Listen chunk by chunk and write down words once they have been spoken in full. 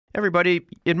Everybody,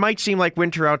 it might seem like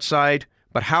winter outside,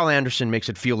 but Hal Anderson makes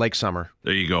it feel like summer.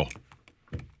 There you go.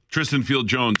 Tristan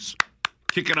Field-Jones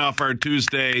kicking off our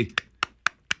Tuesday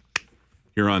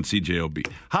here on CJOB.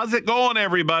 How's it going,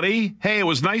 everybody? Hey, it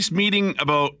was nice meeting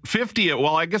about 50,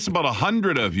 well, I guess about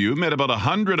 100 of you. Met about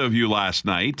 100 of you last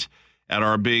night at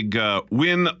our big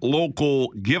Win Local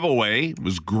giveaway. It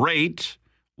was great.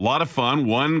 A lot of fun.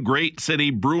 One Great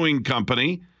City Brewing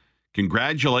Company.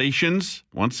 Congratulations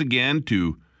once again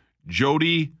to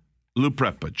Jody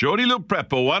Luprepa. Jody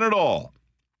Luprepa won it all.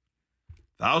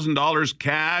 $1,000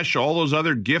 cash, all those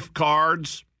other gift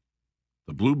cards,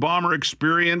 the Blue Bomber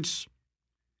experience.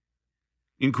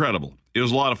 Incredible. It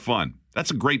was a lot of fun.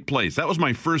 That's a great place. That was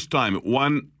my first time at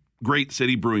One Great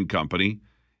City Brewing Company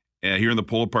here in the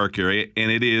Polo Park area,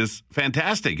 and it is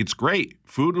fantastic. It's great.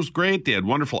 Food was great. They had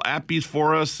wonderful appies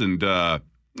for us, and a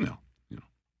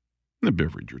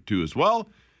beverage or two as well.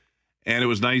 And it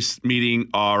was nice meeting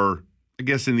I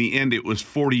guess in the end it was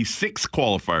 46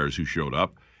 qualifiers who showed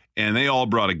up, and they all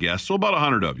brought a guest, so about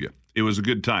 100 of you. It was a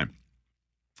good time.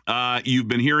 You've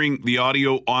been hearing the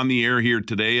audio on the air here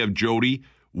today of Jody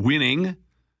winning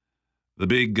the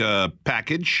big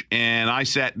package, and I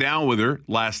sat down with her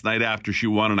last night after she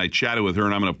won, and I chatted with her,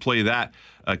 and I'm going to play that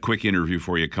quick interview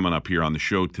for you coming up here on the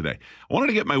show today. I wanted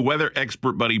to get my weather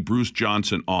expert buddy Bruce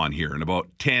Johnson on here in about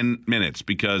 10 minutes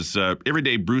because every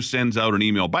day Bruce sends out an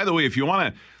email. By the way, if you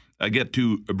want to get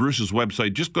to Bruce's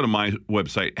website, just go to my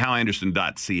website,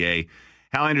 halanderson.ca.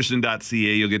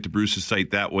 halanderson.ca, you'll get to Bruce's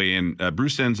site that way, and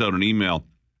Bruce sends out an email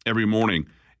every morning.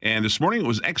 And this morning it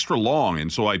was extra long,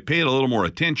 and so I paid a little more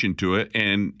attention to it,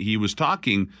 and he was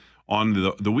talking on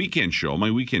the weekend show,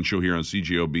 my weekend show here on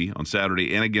CJOB on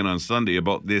Saturday and again on Sunday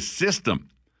about this system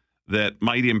that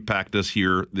might impact us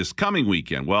here this coming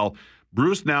weekend. Well,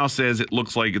 Bruce now says it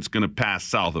looks like it's going to pass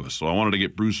south of us, so I wanted to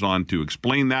get Bruce on to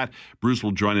explain that. Bruce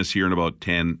will join us here in about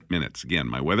 10 minutes. Again,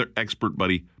 my weather expert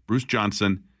buddy, Bruce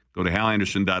Johnson. Go to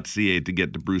halanderson.ca to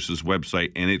get to Bruce's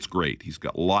website, and it's great. He's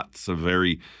got lots of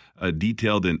very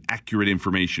detailed and accurate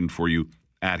information for you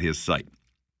at his site.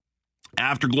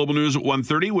 After Global News at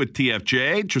 1:30 with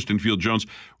TFJ, Tristan Field-Jones,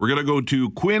 we're going to go to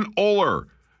Quinn Oler.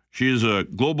 She is a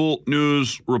Global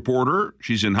News reporter.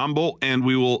 She's in Humboldt, and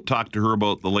we will talk to her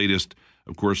about the latest,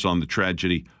 of course, on the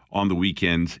tragedy on the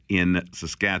weekend in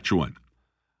Saskatchewan.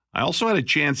 I also had a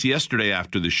chance yesterday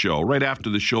after the show, right after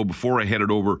the show, before I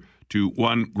headed over to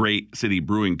One Great City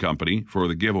Brewing Company for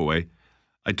the giveaway.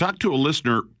 I talked to a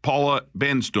listener, Paula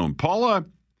Benstone. Paula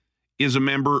is a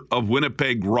member of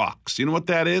Winnipeg Rocks. You know what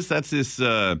that is? That's this,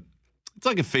 it's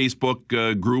like a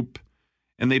Facebook group,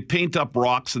 and they paint up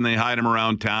rocks and they hide them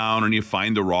around town, and you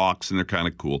find the rocks, and they're kind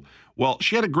of cool. Well,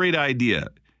 she had a great idea.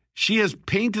 She has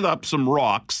painted up some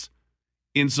rocks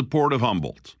in support of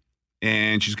Humboldt,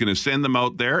 and she's going to send them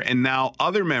out there, and now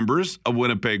other members of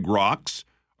Winnipeg Rocks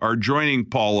are joining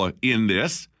Paula in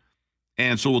this.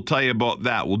 And so we'll tell you about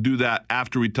that. We'll do that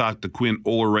after we talk to Quinn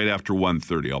Oler right after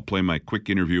 1:30. I'll play my quick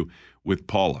interview with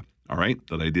Paula, all right,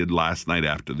 that I did last night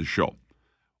after the show.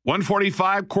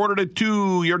 1:45,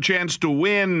 1:45, your chance to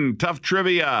win. Tough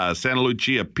trivia. Santa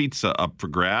Lucia Pizza up for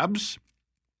grabs.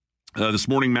 This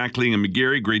morning, Mackling and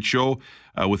McGarry, great show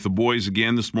with the boys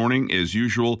again this morning. As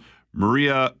usual,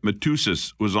 Maria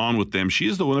Matusas was on with them. She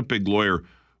is the Winnipeg lawyer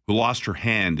who lost her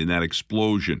hand in that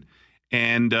explosion.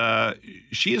 And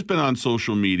she has been on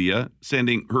social media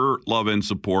sending her love and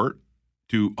support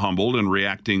to Humboldt and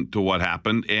reacting to what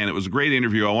happened. And it was a great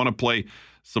interview. I want to play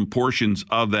some portions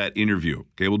of that interview.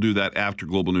 Okay, we'll do that after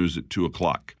Global News at 2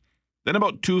 o'clock. Then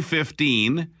about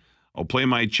 2:15, I'll play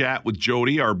my chat with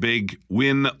Jody, our big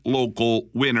Win Local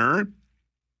winner.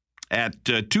 At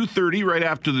 2:30, right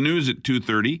after the news at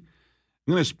 2:30,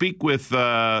 I'm going to speak with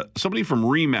somebody from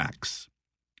RE/MAX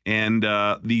and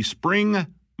the spring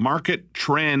market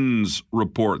trends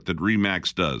report that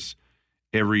RE/MAX does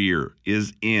every year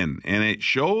is in, and it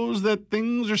shows that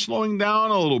things are slowing down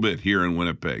a little bit here in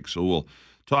Winnipeg. So we'll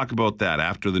talk about that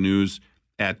after the news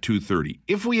at 2:30.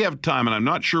 If we have time, and I'm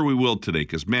not sure we will today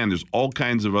because, man, there's all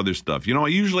kinds of other stuff. You know, I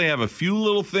usually have a few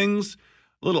little things,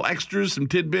 little extras, some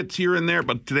tidbits here and there,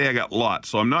 but today I got lots,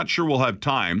 so I'm not sure we'll have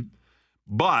time.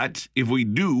 But if we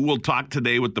do, we'll talk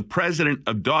today with the president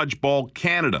of Dodgeball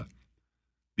Canada.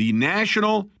 The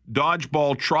National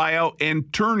Dodgeball Tryout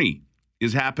and Tourney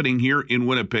is happening here in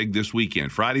Winnipeg this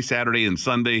weekend, Friday, Saturday, and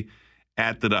Sunday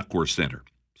at the Duckworth Centre.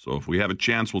 So if we have a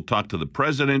chance, we'll talk to the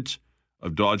president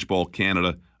of Dodgeball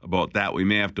Canada about that. We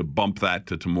may have to bump that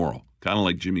to tomorrow, kind of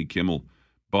like Jimmy Kimmel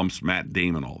bumps Matt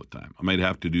Damon all the time. I might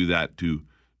have to do that to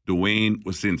Dwayne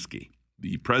Wasinski,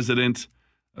 the president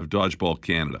of Dodgeball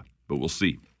Canada, but we'll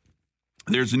see.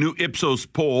 There's a new Ipsos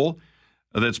poll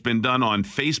that's been done on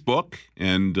Facebook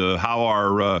and how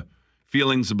our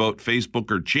feelings about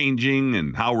Facebook are changing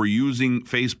and how we're using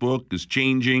Facebook is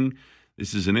changing.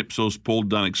 This is an Ipsos poll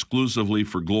done exclusively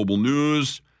for Global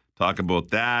News. Talk about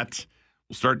that.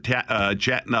 We'll start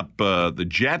chatting up the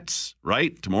Jets,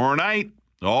 right? Tomorrow night,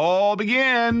 it all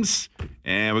begins.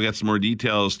 And we got some more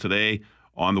details today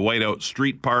on the Whiteout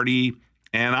Street Party.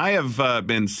 And I have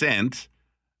been sent,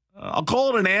 I'll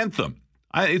call it an anthem.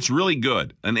 It's really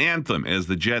good. An anthem as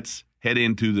the Jets head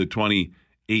into the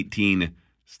 2018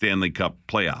 Stanley Cup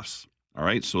playoffs. All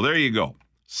right, so there you go.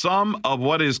 Some of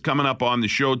what is coming up on the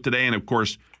show today. And, of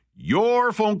course,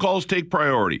 your phone calls take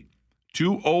priority.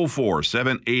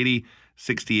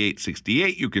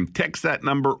 204-780-6868. You can text that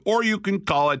number or you can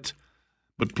call it.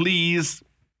 But please,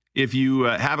 if you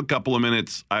have a couple of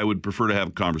minutes, I would prefer to have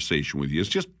a conversation with you. It's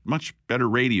just much better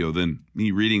radio than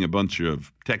me reading a bunch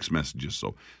of text messages.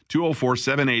 So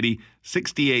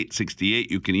 204-780-6868.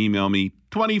 You can email me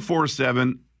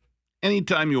 24/7,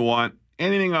 anytime you want,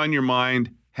 anything on your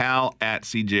mind,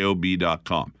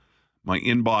 hal@cjob.com. My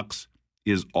inbox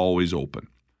is always open.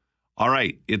 All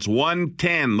right, it's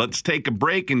 1:10. Let's take a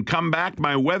break and come back.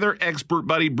 My weather expert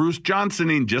buddy, Bruce Johnson,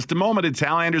 in just a moment. It's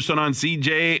Hal Anderson on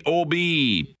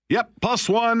CJOB. Yep,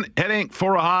 +1, heading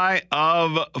for a high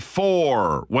of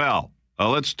 4. Well,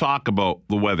 let's talk about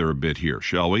the weather a bit here,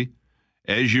 shall we?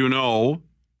 As you know,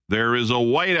 there is a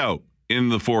whiteout in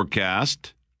the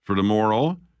forecast for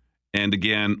tomorrow and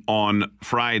again on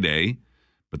Friday,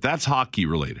 but that's hockey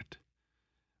related.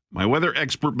 My weather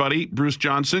expert buddy, Bruce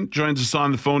Johnson, joins us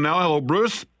on the phone now. Hello,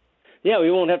 Bruce. Yeah, we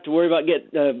won't have to worry about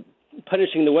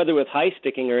punishing the weather with high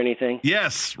sticking or anything.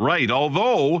 Yes, right.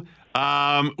 Although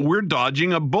we're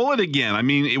dodging a bullet again. I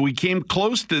mean, we came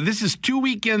close to this. Is 2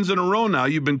 weekends in a row now.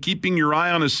 You've been keeping your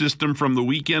eye on a system from the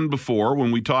weekend before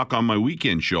when we talk on my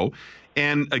weekend show.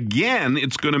 And again,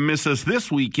 it's going to miss us this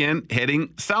weekend heading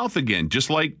south again, just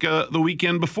like the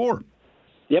weekend before.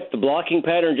 Yep, the blocking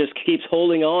pattern just keeps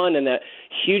holding on in that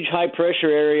huge high-pressure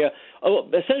area,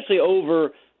 essentially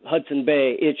over Hudson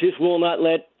Bay. It just will not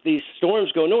let these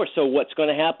storms go north. So what's going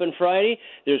to happen Friday?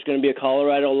 There's going to be a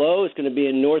Colorado low. It's going to be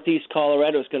in northeast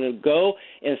Colorado. It's going to go,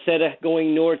 instead of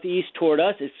going northeast toward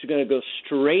us, it's going to go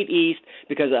straight east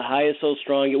because the high is so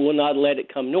strong, it will not let it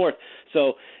come north.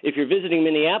 So if you're visiting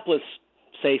Minneapolis,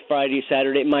 say Friday,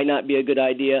 Saturday, it might not be a good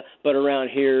idea, but around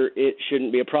here it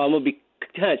shouldn't be a problem. It'll be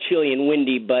kind of chilly and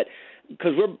windy, but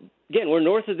because we're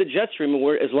north of the jet stream, and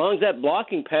as long as that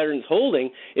blocking pattern is holding,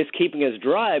 it's keeping us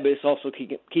dry, but it's also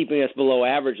keeping us below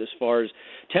average as far as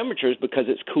temperatures because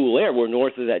it's cool air. We're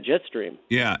north of that jet stream.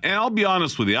 Yeah, and I'll be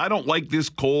honest with you, I don't like this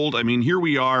cold. I mean, here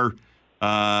we are,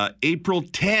 April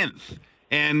 10th.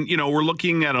 And, you know, we're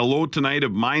looking at a low tonight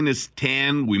of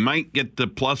 -10. We might get to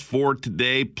 +4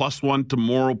 today, +1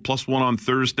 tomorrow, +1 on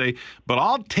Thursday. But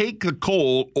I'll take the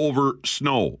cold over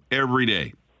snow every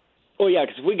day. Oh, yeah,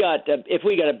 because if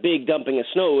we got a big dumping of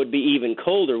snow, it would be even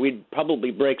colder. We'd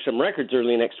probably break some records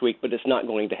early next week, but it's not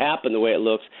going to happen the way it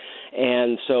looks.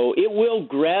 And so it will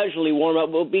gradually warm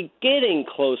up. We'll be getting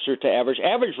closer to average.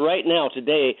 Average right now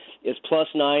today is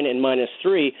 +9 and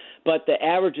 -3, but the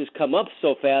averages come up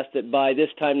so fast that by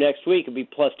this time next week it'll be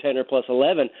 +10 or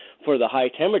 +11 for the high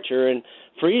temperature and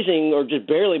freezing or just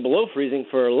barely below freezing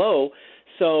for a low.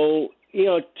 So, you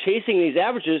know, chasing these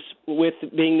averages with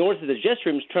being north of the jet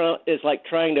stream is like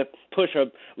trying to push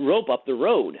a rope up the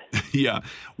road. Yeah.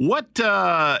 What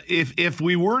if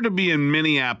we were to be in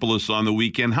Minneapolis on the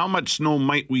weekend, how much snow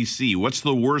might we see? What's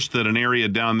the worst that an area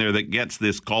down there that gets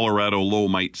this Colorado low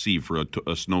might see for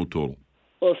a snow total?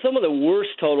 Well, some of the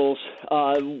worst totals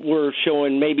were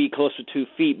showing maybe close to 2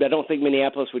 feet, but I don't think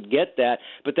Minneapolis would get that,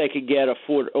 but they could get a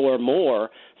foot or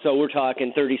more. So we're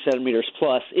talking 30 centimeters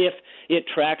plus if it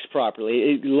tracks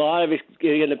properly. A lot of it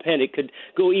going to depend. It could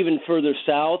go even further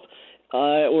south,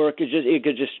 or it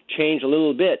could just change a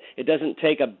little bit. It doesn't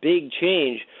take a big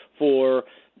change for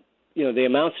the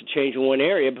amounts to change in one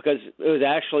area, because it was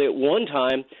actually at one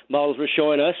time models were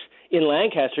showing us in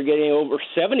Lancaster getting over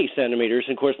 70 centimeters,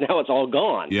 and of course now it's all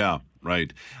gone. Yeah,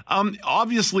 right.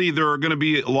 Obviously, there are going to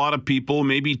be a lot of people,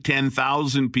 maybe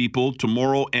 10,000 people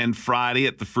tomorrow and Friday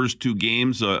at the first two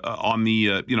games on the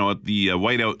at the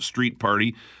Whiteout Street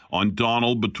Party on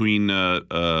Donald between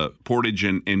Portage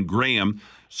and Graham.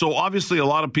 So obviously a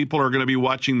lot of people are going to be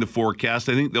watching the forecast.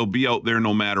 I think they'll be out there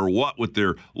no matter what with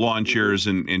their lawn chairs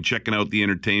and checking out the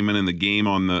entertainment and the game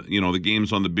on the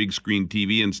games on the big screen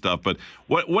TV and stuff. But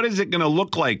what is it going to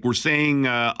look like? We're saying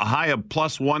a high of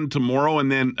 +1 tomorrow,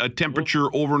 and then a temperature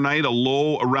overnight, a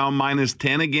low around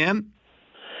 -10 again?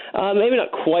 Maybe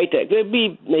not quite that. It'd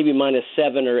be maybe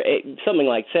 -7 or 8, something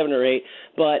like 7 or 8.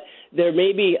 But there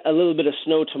may be a little bit of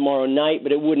snow tomorrow night,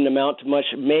 but it wouldn't amount to much.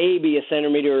 Maybe a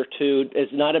centimeter or two.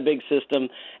 It's not a big system.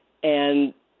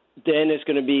 And then it's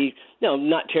going to be,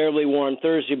 not terribly warm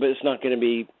Thursday, but it's not going to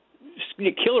be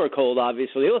killer cold,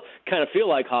 obviously. It'll kind of feel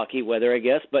like hockey weather, I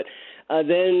guess. But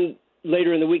then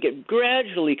later in the week, it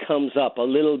gradually comes up a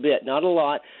little bit. Not a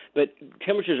lot, but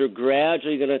temperatures are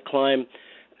gradually going to climb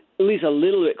at least a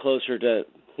little bit closer to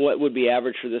what would be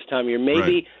average for this time of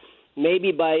year.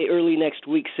 Maybe by early next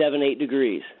week, 7-8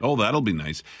 degrees. Oh, that'll be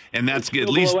nice. And that's it's at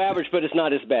least below average, but it's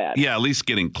not as bad. Yeah, at least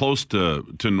getting close to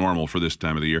normal for this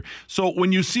time of the year. So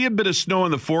when you see a bit of snow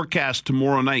in the forecast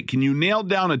tomorrow night, can you nail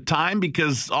down a time?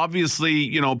 Because obviously,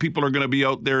 people are going to be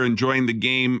out there enjoying the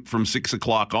game from 6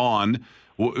 o'clock on.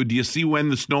 Do you see when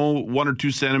the snow 1 or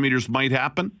 2 centimeters might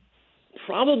happen?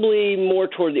 Probably more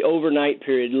toward the overnight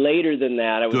period. Later than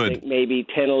that, I would think maybe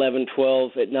 10, 11,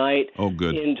 12 at night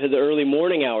into the early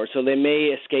morning hours. So they may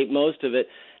escape most of it.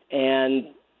 And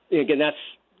again, that's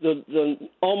the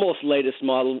almost latest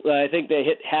model. I think they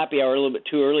hit happy hour a little bit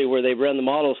too early where they ran the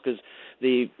models because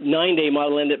the 9-day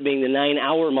model ended up being the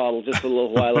 9-hour model just a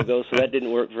little while ago, so that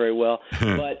didn't work very well.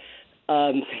 But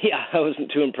I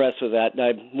wasn't too impressed with that.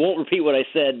 I won't repeat what I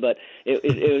said, but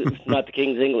it was not the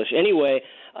King's English. Anyway,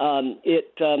 from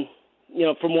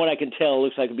what I can tell, it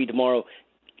looks like it'll be tomorrow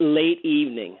late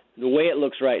evening. The way it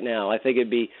looks right now, I think it'd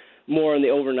be more in the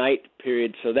overnight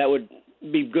period, so that would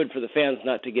be good for the fans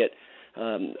not to get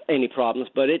any problems.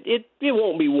 But it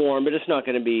won't be warm, but it's not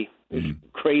going to be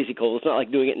crazy cold. It's not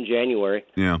like doing it in January.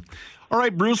 Yeah. All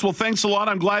right, Bruce, well, thanks a lot.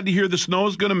 I'm glad to hear the snow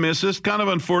is going to miss us. Kind of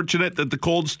unfortunate that the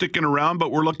cold's sticking around,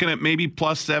 but we're looking at maybe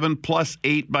 +7,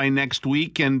 +8 by next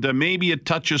week, and maybe a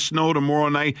touch of snow tomorrow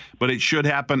night, but it should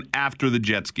happen after the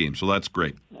Jets game, so that's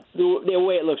great. The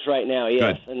way it looks right now,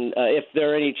 yes. Good. And if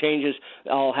there are any changes,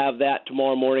 I'll have that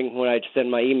tomorrow morning when I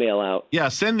send my email out. Yeah,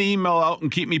 send the email out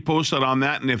and keep me posted on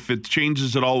that, and if it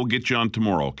changes at all, we'll get you on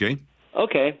tomorrow, okay?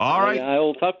 Okay. All right. I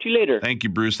will talk to you later. Thank you,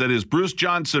 Bruce. That is Bruce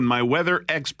Johnson, my weather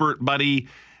expert buddy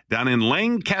down in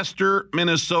Lancaster,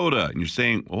 Minnesota. And you're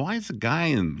saying, well, why does a guy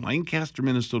in Lancaster,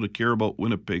 Minnesota care about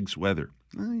Winnipeg's weather?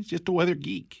 Well, he's just a weather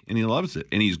geek, and he loves it,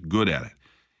 and he's good at it.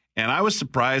 And I was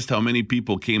surprised how many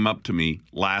people came up to me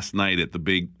last night at the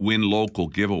big Win Local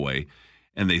giveaway,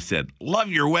 and they said, love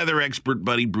your weather expert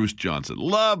buddy, Bruce Johnson.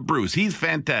 Love Bruce. He's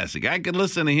fantastic. I could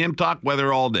listen to him talk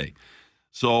weather all day.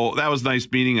 So that was a nice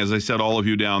meeting, as I said, all of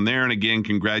you down there. And again,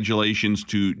 congratulations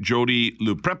to Jody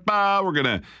Luprepa. We're going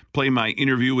to play my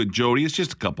interview with Jody. It's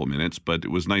just a couple minutes, but it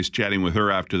was nice chatting with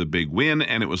her after the big win,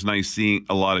 and it was nice seeing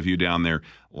a lot of you down there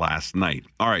last night.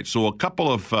 All right, so a couple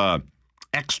of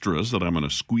extras that I'm going to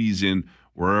squeeze in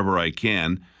wherever I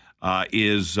can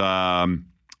is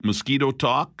mosquito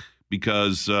talk,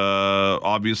 because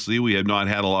obviously we have not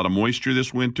had a lot of moisture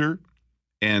this winter,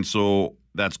 and so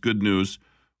that's good news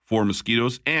for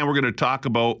mosquitoes. And we're going to talk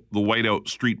about the Whiteout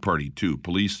Street Party, too.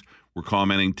 Police were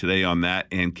commenting today on that,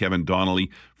 and Kevin Donnelly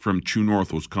from True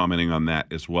North was commenting on that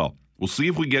as well. We'll see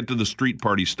if we get to the street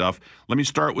party stuff. Let me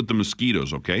start with the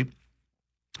mosquitoes, okay?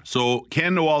 So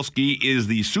Ken Nowalski is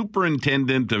the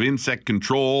superintendent of insect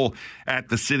control at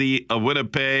the city of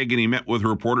Winnipeg, and he met with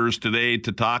reporters today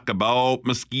to talk about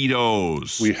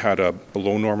mosquitoes. We had a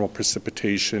below normal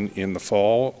precipitation in the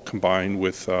fall combined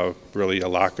with really a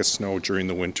lack of snow during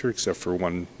the winter, except for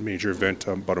one major event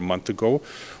about a month ago.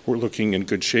 We're looking in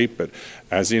good shape, but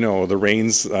as you know, the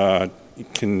rains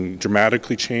can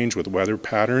dramatically change with weather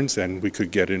patterns, and we could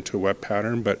get into a wet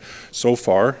pattern. But so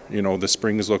far, the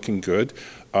spring is looking good.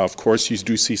 Of course, you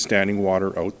do see standing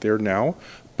water out there now,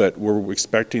 but we're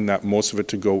expecting that most of it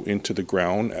to go into the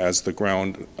ground as the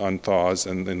ground unthaws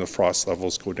and then the frost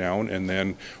levels go down. And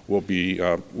then we'll be,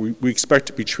 we expect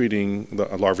to be treating the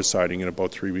larviciding in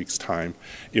about 3 weeks' time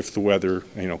if the weather,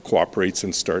 cooperates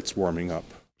and starts warming up.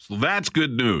 So that's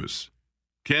good news.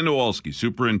 Ken Nowalski,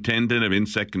 superintendent of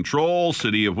insect control,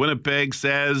 city of Winnipeg,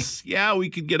 says, yeah, we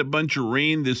could get a bunch of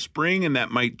rain this spring and that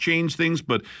might change things,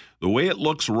 but the way it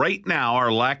looks right now,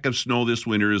 our lack of snow this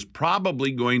winter is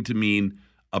probably going to mean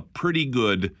a pretty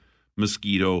good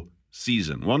mosquito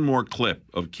season. One more clip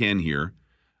of Ken here,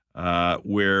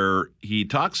 where he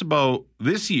talks about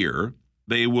this year,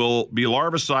 they will be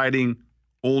larviciding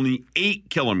only 8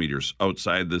 kilometers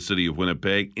outside the city of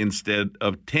Winnipeg instead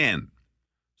of 10.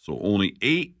 So only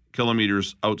 8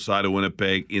 kilometers outside of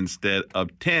Winnipeg instead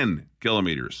of 10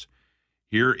 kilometers.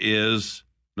 Here is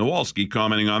Nowalski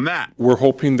commenting on that. We're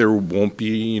hoping there won't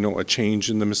be, a change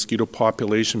in the mosquito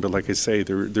population, but like I say,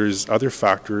 there's other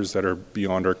factors that are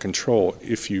beyond our control.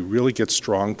 If you really get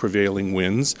strong prevailing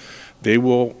winds, they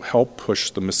will help push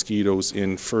the mosquitoes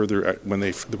in further when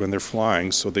they're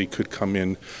flying, so they could come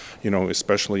in,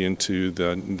 especially into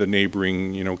the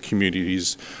neighboring,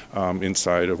 communities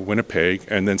inside of Winnipeg.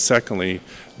 And then secondly,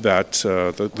 that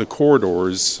the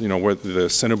corridors, where the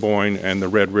Assiniboine and the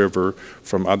Red River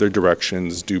from other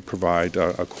directions do provide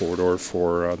a corridor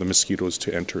for the mosquitoes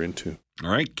to enter into.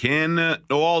 All right, Ken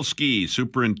Nowalski,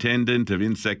 Superintendent of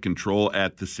Insect Control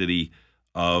at the City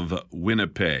of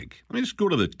Winnipeg. Let me just go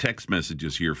to the text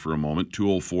messages here for a moment.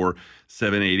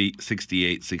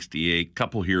 204-780-6868.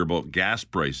 Couple here about gas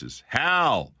prices.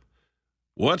 Hal,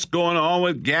 what's going on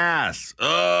with gas?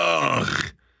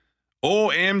 Ugh.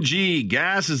 OMG,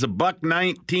 gas is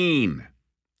 $1.19.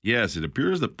 Yes, it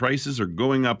appears that prices are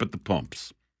going up at the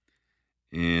pumps.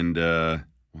 And we'll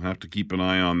have to keep an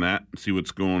eye on that and see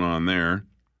what's going on there.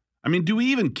 I mean, do we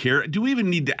even care? Do we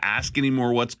even need to ask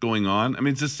anymore what's going on? I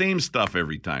mean, it's the same stuff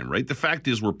every time, right? The fact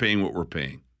is we're paying what we're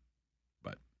paying.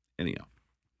 But anyhow,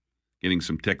 getting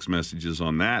some text messages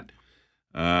on that.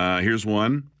 Here's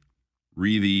one.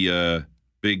 The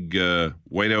big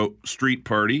whiteout street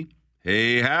party.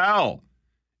 Hey, Hal,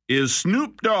 is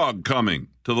Snoop Dogg coming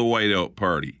to the whiteout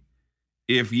party?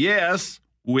 If yes,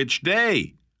 which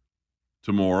day?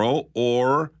 Tomorrow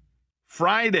or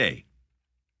Friday?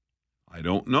 I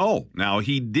don't know. Now,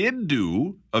 he did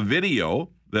do a video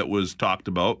that was talked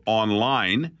about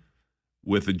online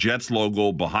with the Jets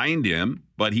logo behind him,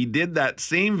 but he did that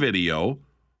same video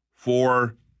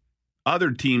for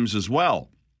other teams as well.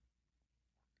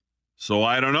 So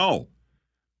I don't know.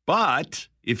 But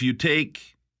if you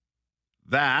take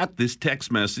this text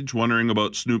message wondering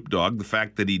about Snoop Dogg, the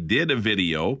fact that he did a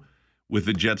video with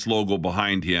the Jets logo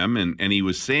behind him, and he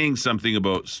was saying something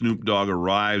about Snoop Dogg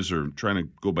arrives, or I'm trying to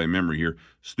go by memory here,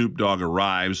 Snoop Dogg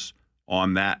arrives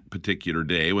on that particular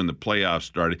day when the playoffs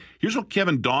started. Here's what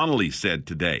Kevin Donnelly said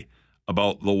today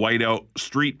about the whiteout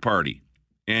street party.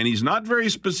 And he's not very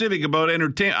specific about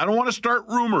entertainment. I don't want to start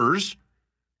rumors,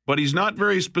 but he's not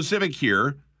very specific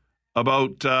here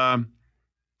about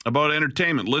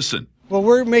entertainment. Listen. Well,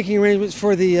 we're making arrangements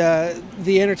for the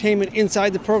entertainment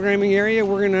inside the programming area.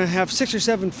 We're going to have 6 or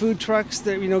 7 food trucks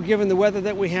that, given the weather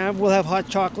that we have, we'll have hot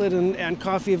chocolate and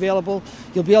coffee available.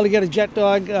 You'll be able to get a Jet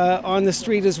Dog on the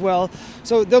street as well.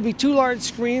 So there'll be 2 large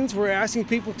screens. We're asking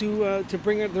people to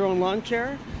bring their own lawn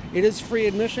chair. It is free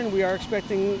admission. We are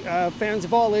expecting fans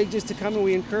of all ages to come, and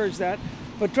we encourage that.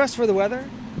 But dress for the weather.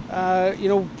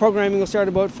 Programming will start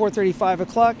about 4:30, 5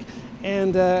 o'clock.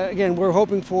 And again, we're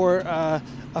hoping for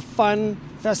a fun,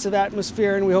 festive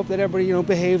atmosphere, and we hope that everybody,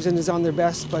 behaves and is on their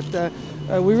best. But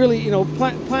we really,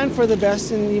 plan for the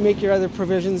best, and you make your other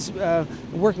provisions,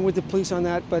 working with the police on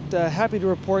that. But happy to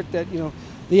report that,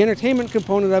 the entertainment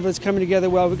component of it is coming together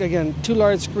well. Again, 2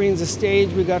 large screens, a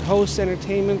stage, we got hosts,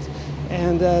 entertainment,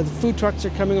 and the food trucks are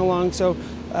coming along. So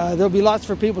there'll be lots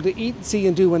for people to eat, see,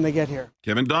 and do when they get here.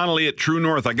 Kevin Donnelly at True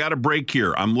North. I got a break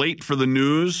here. I'm late for the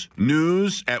news.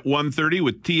 News at 1:30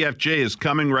 with TFJ is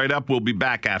coming right up. We'll be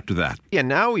back after that. And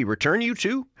now we return you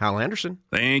to Hal Anderson.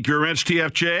 Thank you very much,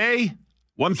 TFJ.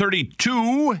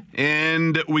 1:32,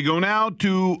 and we go now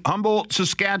to Humboldt,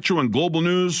 Saskatchewan. Global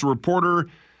News reporter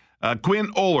Quinn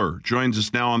Oler joins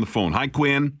us now on the phone. Hi,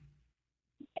 Quinn.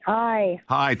 Hi.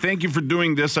 Hi. Thank you for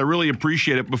doing this. I really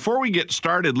appreciate it. Before we get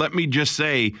started, let me just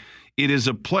say it is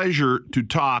a pleasure to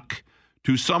talk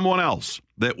to someone else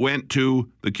that went to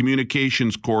the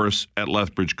communications course at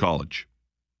Lethbridge College.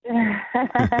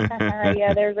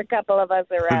 Yeah, there's a couple of us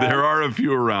around. There are a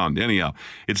few around. Anyhow,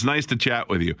 it's nice to chat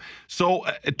with you. So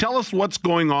tell us what's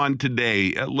going on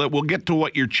today. We'll get to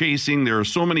what you're chasing. There are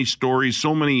so many stories,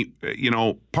 so many,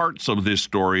 parts of this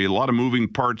story, a lot of moving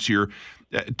parts here.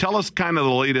 Tell us kind of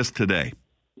the latest today.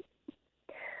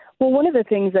 Well, one of the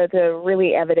things that's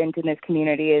really evident in this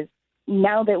community is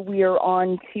now that we are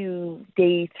on to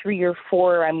day 3 or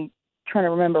 4, I'm trying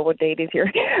to remember what day it is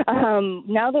here.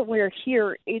 Now that we're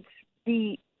here, it's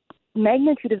the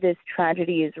magnitude of this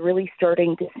tragedy is really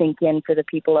starting to sink in for the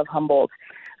people of Humboldt.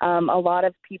 A lot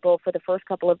of people for the first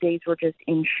couple of days were just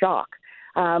in shock.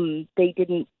 They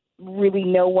didn't really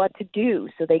know what to do,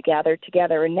 so they gathered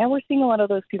together. And now we're seeing a lot of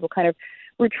those people kind of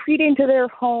retreat into their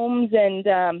homes and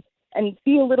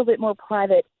be a little bit more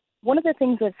private. One of the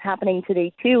things that's happening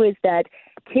today, too, is that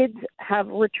kids have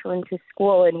returned to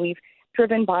school, and we've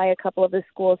driven by a couple of the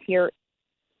schools here.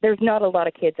 There's not a lot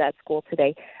of kids at school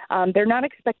today. They're not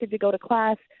expected to go to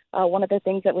class. One of the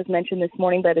things that was mentioned this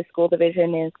morning by the school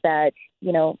division is that,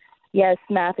 Yes,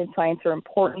 math and science are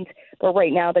important, but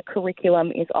right now the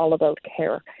curriculum is all about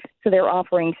care. So they're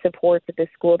offering supports at the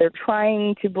school. They're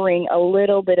trying to bring a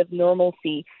little bit of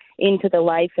normalcy into the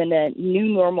life and a new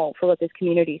normal for what this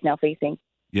community is now facing.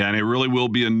 Yeah, and it really will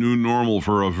be a new normal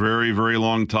for a very, very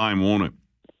long time, won't it?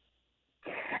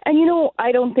 And,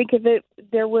 I don't think it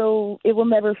will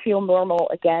never feel normal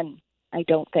again. I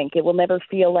don't think. It will never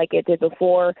feel like it did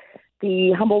before.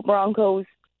 The Humboldt Broncos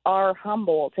are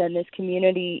Humboldt, and this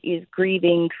community is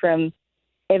grieving from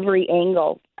every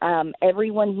angle.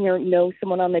 Everyone here knows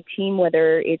someone on the team,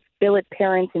 whether it's billet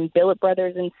parents and billet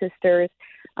brothers and sisters,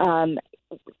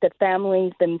 the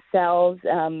families themselves,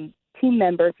 team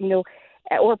members,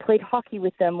 or played hockey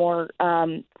with them, or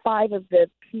 5 of the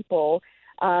people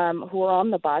who are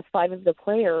on the bus, 5 of the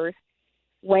players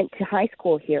went to high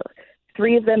school here.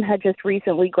 3 of them had just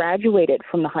recently graduated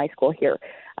from the high school here.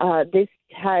 This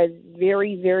has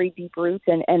very, very deep roots,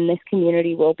 and this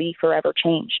community will be forever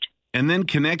changed. And then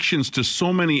connections to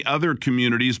so many other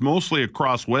communities, mostly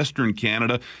across Western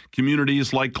Canada,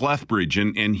 communities like Lethbridge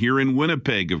and here in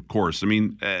Winnipeg, of course. I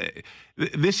mean,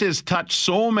 this has touched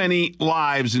so many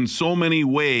lives in so many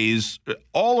ways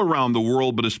all around the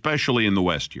world, but especially in the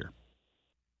West here.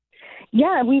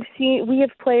 Yeah, we have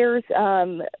players.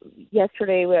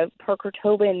 Yesterday, we have Parker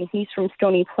Tobin. He's from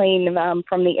Stony Plain,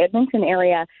 from the Edmonton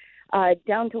area,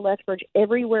 down to Lethbridge.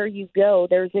 Everywhere you go,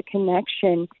 there's a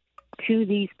connection to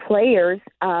these players.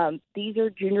 These are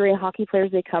junior A hockey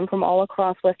players. They come from all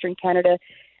across Western Canada.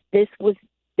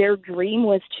 Their dream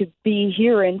was to be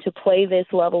here and to play this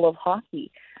level of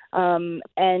hockey.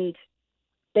 And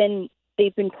then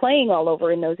they've been playing all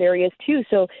over in those areas too.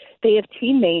 So they have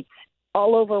teammates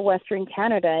all over Western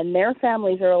Canada, and their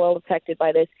families are all affected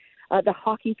by this. The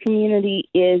hockey community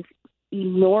is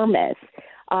enormous.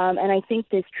 And I think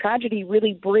this tragedy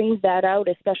really brings that out,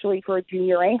 especially for a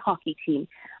junior A hockey team.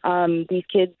 These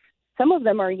kids, some of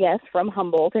them are, yes, from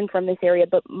Humboldt and from this area,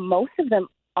 but most of them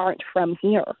aren't from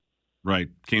here. Right.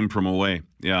 Came from away.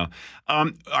 Yeah.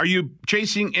 Are you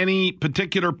chasing any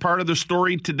particular part of the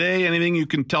story today? Anything you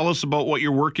can tell us about what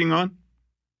you're working on?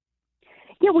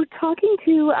 Yeah, we're talking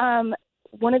to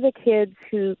one of the kids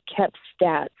who kept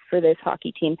stats for this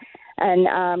hockey team,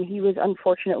 and he was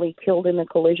unfortunately killed in the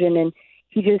collision, and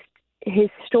his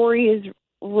story is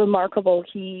remarkable.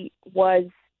 He was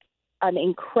an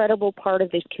incredible part of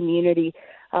this community,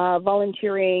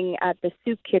 volunteering at the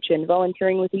soup kitchen,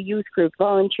 volunteering with the youth group,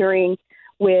 volunteering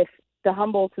with the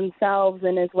Humboldts themselves,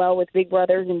 and as well with Big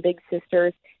Brothers and Big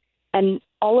Sisters. And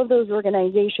all of those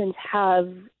organizations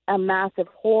have a massive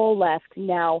hole left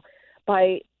now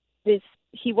by this.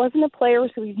 He wasn't a player,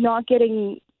 so he's not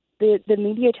getting the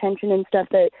media attention and stuff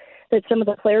that some of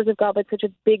the players have got, but such a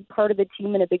big part of the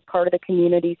team and a big part of the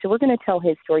community. So we're going to tell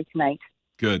his story tonight.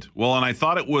 Good. Well, and I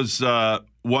thought it was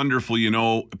wonderful.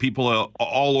 People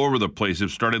all over the place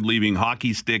have started leaving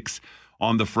hockey sticks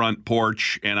on the front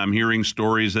porch, and I'm hearing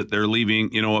stories that they're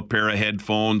leaving, a pair of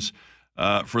headphones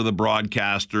for the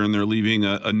broadcaster, and they're leaving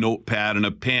a notepad and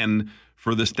a pen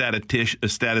for the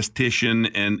statistician,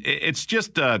 and it's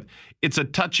just it's a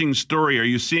touching story. Are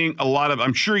you seeing a lot of?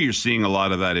 I'm sure you're seeing a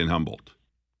lot of that in Humboldt.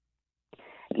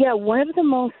 Yeah, one of the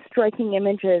most striking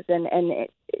images, and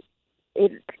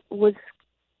it was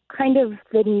kind of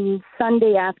the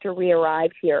Sunday after we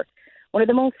arrived here. One of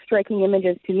the most striking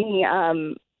images to me.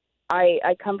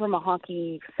 I come from a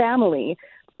hockey family,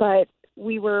 but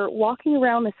we were walking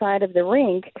around the side of the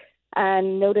rink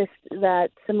and noticed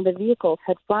that some of the vehicles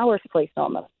had flowers placed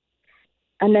on them.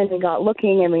 And then we got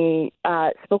looking, and we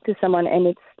spoke to someone, and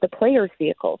it's the players'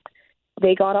 vehicles.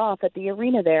 They got off at the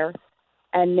arena there,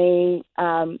 and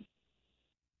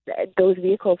those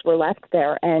vehicles were left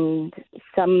there, and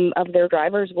some of their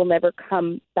drivers will never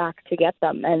come back to get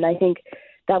them. And I think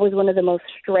that was one of the most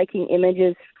striking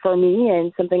images for me,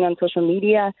 and something on social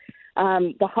media.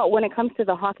 When it comes to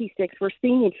the hockey sticks, we're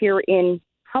seeing it here in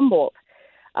Humboldt.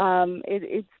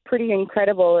 It's pretty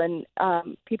incredible, and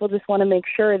people just want to make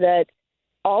sure that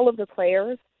all of the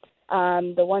players,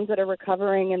 the ones that are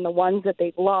recovering and the ones that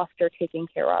they've lost, are taken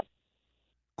care of.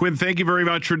 Quinn, thank you very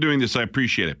much for doing this. I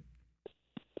appreciate it.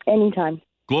 Anytime.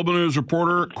 Global News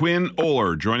reporter Quinn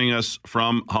Oler joining us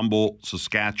from Humboldt,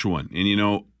 Saskatchewan.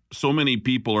 And, so many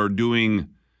people are doing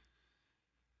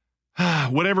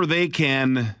whatever they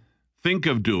can think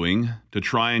of doing to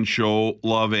try and show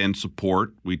love and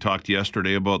support. We talked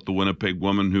yesterday about the Winnipeg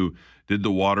woman who did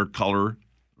the watercolor,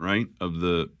 right, of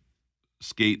the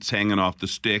skates hanging off the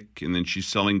stick, and then she's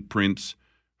selling prints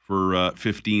for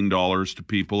 $15 to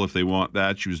people if they want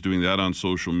that. She was doing that on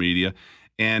social media.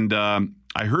 And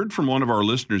I heard from one of our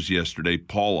listeners yesterday,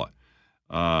 Paula,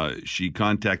 She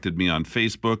contacted me on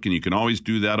Facebook, and you can always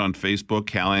do that on Facebook,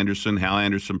 Hal Anderson, Hal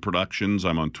Anderson Productions.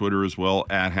 I'm on Twitter as well,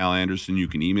 at Hal Anderson. You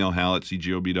can email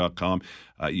hal@cjob.com.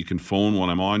 You can phone when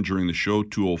I'm on during the show,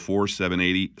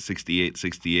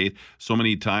 204-780-6868. So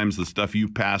many times the stuff you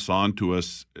pass on to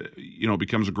us,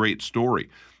 becomes a great story.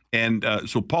 And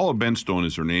so Paula Benstone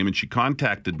is her name, and she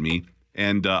contacted me,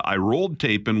 and I rolled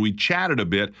tape, and we chatted a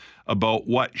bit about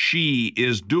what she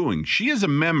is doing. She is a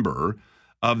member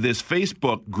of this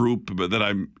Facebook group that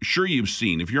I'm sure you've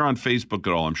seen. If you're on Facebook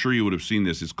at all, I'm sure you would have seen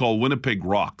this. It's called Winnipeg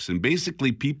Rocks. And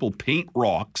basically people paint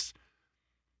rocks,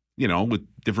 with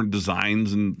different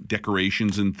designs and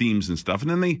decorations and themes and stuff. And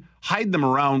then they hide them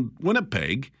around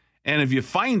Winnipeg. And if you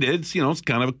find it, it's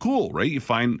kind of cool, right? You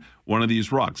find one of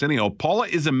these rocks. Anyhow, Paula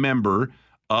is a member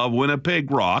of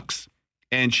Winnipeg Rocks.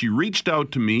 And she reached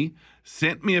out to me,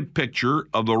 sent me a picture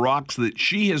of the rocks that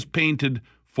she has painted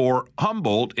for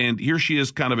Humboldt, and here she is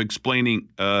kind of explaining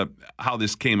how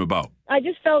this came about. I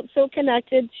just felt so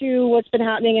connected to what's been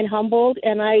happening in Humboldt,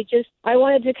 and I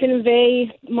wanted to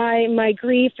convey my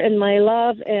grief and my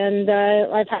love, and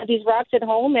I've had these rocks at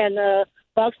home and a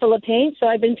box full of paint, so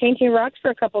I've been painting rocks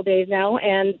for a couple of days now,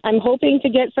 and I'm hoping to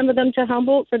get some of them to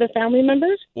Humboldt for the family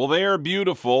members. Well, they are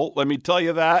beautiful, let me tell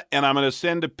you that, and I'm going to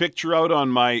send a picture out on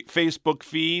my Facebook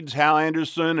feeds, Hal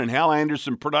Anderson and Hal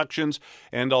Anderson Productions,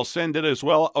 and I'll send it as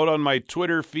well out on my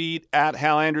Twitter feed, at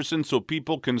Hal Anderson, so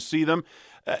people can see them.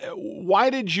 Why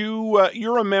did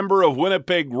you're a member of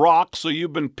Winnipeg Rocks, so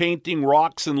you've been painting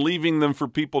rocks and leaving them for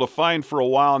people to find for a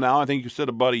while now. I think you said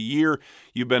about a year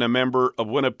you've been a member of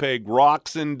Winnipeg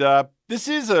Rocks, and this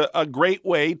is a great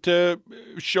way to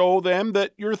show them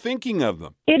that you're thinking of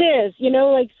them. It is.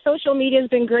 Social media has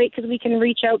been great because we can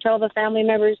reach out to all the family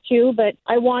members too, but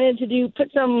I wanted to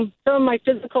put some of my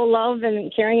physical love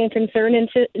and caring and concern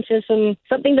into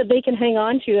something that they can hang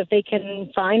on to if they can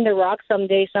find the rock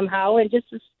someday somehow, and just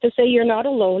to say you're not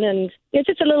alone. And it's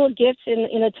just a little gift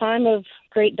in a time of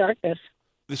great darkness.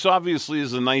 This obviously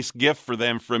is a nice gift for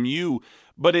them from you,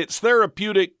 but it's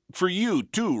therapeutic for you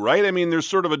too, right? I mean, there's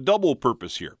sort of a double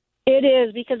purpose here. It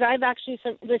is, because I've actually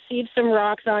received some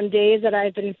rocks on days that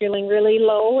I've been feeling really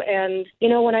low. And,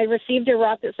 when I received a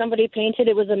rock that somebody painted,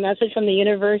 it was a message from the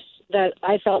universe that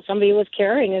I felt somebody was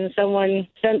caring, and someone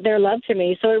sent their love to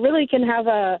me. So it really can have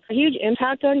a huge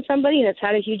impact on somebody, and it's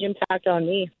had a huge impact on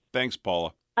me. Thanks,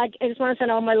 Paula. I just want to send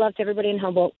all my love to everybody in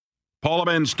Humboldt. Paula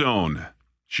Benstone.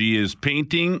 She is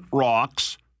painting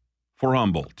rocks for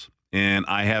Humboldt. And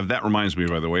that reminds me,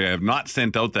 by the way, I have not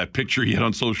sent out that picture yet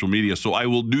on social media, so I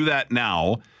will do that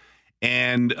now.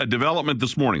 And a development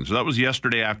this morning. So that was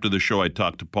yesterday after the show I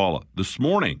talked to Paula. This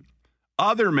morning,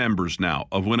 other members now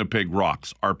of Winnipeg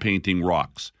Rocks are painting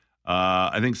rocks.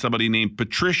 I think somebody named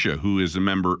Patricia, who is a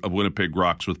member of Winnipeg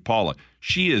Rocks with Paula,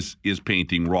 she is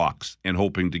painting rocks and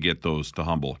hoping to get those to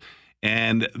Humboldt.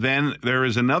 And then there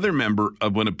is another member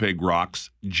of Winnipeg Rocks,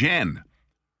 Jen.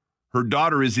 Her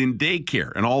daughter is in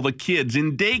daycare, and all the kids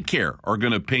in daycare are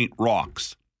going to paint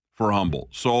rocks for Humboldt.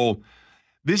 So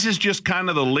this is just kind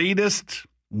of the latest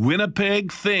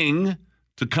Winnipeg thing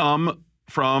to come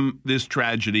from this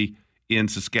tragedy in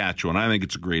Saskatchewan. I think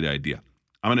it's a great idea.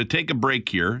 I'm going to take a break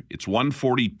here. It's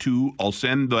 1:42. I'll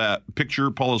send the picture,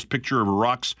 Paula's picture of her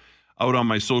rocks, out on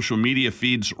my social media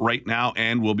feeds right now,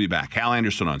 and we'll be back. Hal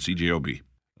Anderson on CJOB.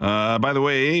 By the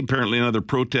way, apparently another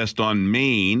protest on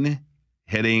Main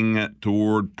heading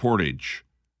toward Portage,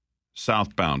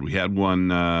 southbound. We had one,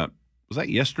 was that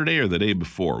yesterday or the day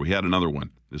before? We had another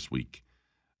one this week.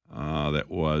 That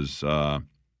was,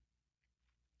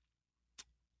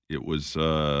 it was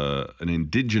an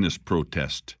indigenous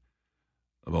protest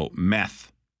about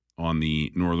meth on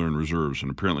the Northern Reserves.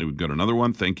 And apparently we've got another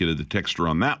one. Thank you to the texter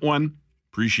on that one.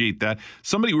 Appreciate that.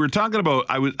 Somebody, we were talking about,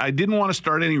 I didn't want to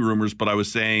start any rumors, but I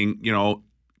was saying,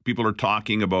 people are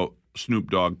talking about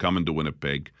Snoop Dogg coming to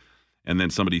Winnipeg. And then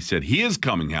somebody said, he is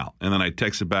coming, Hal. And then I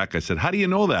texted back, I said, how do you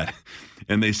know that?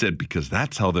 And they said, because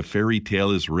that's how the fairy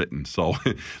tale is written. So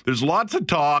there's lots of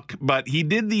talk, but he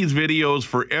did these videos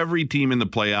for every team in the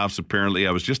playoffs, apparently.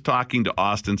 I was just talking to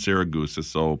Austin Saragusa.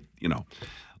 So,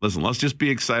 listen, let's just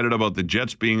be excited about the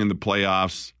Jets being in the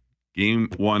playoffs. Game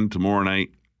 1 tomorrow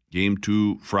night. Game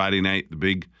 2 Friday night. The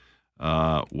big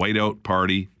whiteout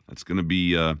party. That's going to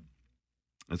be a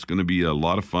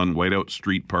lot of fun. Whiteout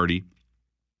street party.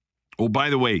 Oh,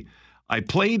 by the way, I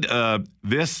played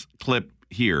this clip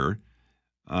here.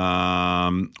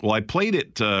 I played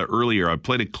it earlier. I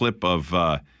played a clip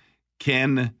of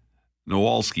Ken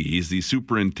Nowalski. He's the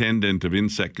superintendent of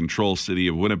insect control, city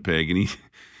of Winnipeg, and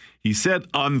he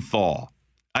said unthaw.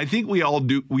 I think we all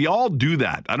do. We all do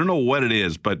that. I don't know what it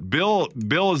is, but Bill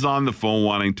is on the phone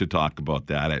wanting to talk about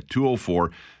that at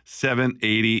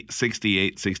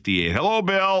 204-780-6868. Hello,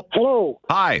 Bill. Hello.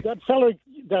 Hi. That fellow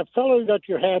that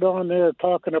you had on there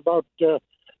talking about the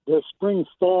spring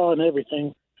thaw and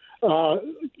everything,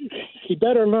 he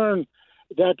better learn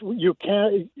that you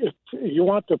can't, if you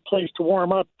want the place to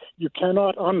warm up, you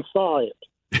cannot unthaw it.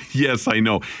 Yes, I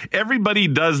know. Everybody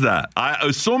does that.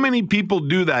 So many people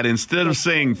do that. Instead of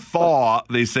saying thaw,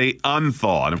 they say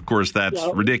unthaw. And, of course, that's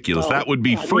ridiculous. That would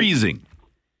be freezing.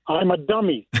 I'm a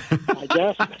dummy, I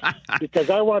guess, because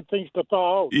I want things to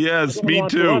thaw out. Yes, me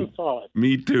too.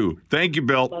 Me too. Thank you,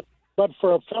 Bill. But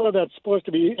for a fellow that's supposed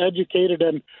to be educated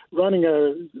and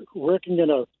working in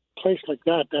a place like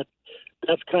that,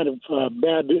 that's kind of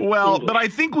bad. Well, English. but I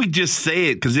think we just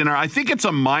say it because I think it's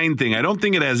a mind thing. I don't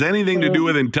think it has anything to do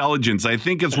with intelligence. I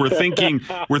think it's we're thinking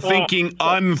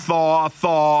unthaw,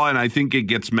 thaw, and I think it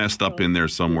gets messed up in there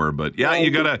somewhere. But yeah,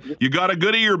 you got a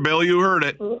good ear, Bill. You heard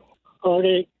it.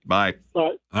 Okay. Bye.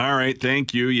 Bye. All right.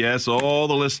 Thank you. Yes, all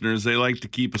the listeners, they like to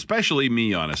keep, especially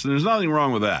me, honest. And there's nothing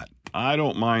wrong with that. I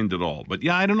don't mind at all. But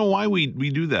yeah, I don't know why we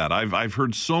do that. I've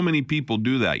heard so many people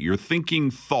do that. You're thinking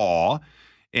thaw,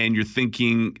 and you're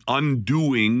thinking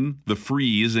undoing the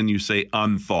freeze, and you say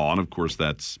unthaw. And, of course,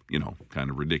 that's, kind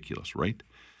of ridiculous, right?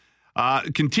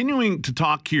 Continuing to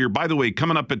talk here, by the way,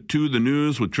 coming up at 2, the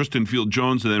news with Tristan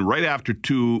Field-Jones, and then right after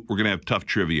 2, we're going to have tough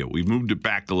trivia. We've moved it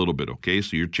back a little bit, okay?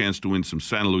 So your chance to win some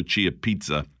Santa Lucia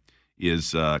pizza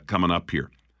is coming up here.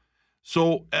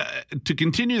 So to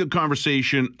continue the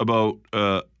conversation about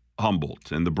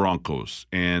Humboldt and the Broncos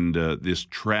and this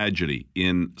tragedy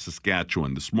in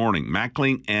Saskatchewan this morning,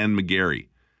 Mackling and McGarry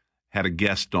had a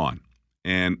guest on.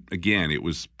 And again, it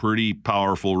was pretty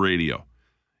powerful radio.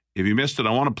 If you missed it,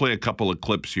 I want to play a couple of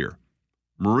clips here.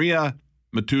 Maria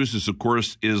Matusas, of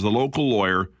course, is the local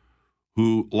lawyer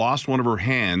who lost one of her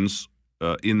hands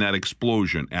in that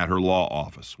explosion at her law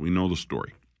office. We know the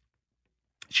story.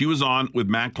 She was on with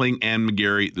Mackling and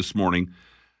McGarry this morning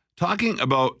talking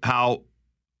about how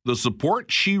the support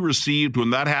she received when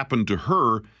that happened to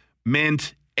her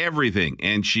meant everything.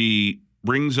 And she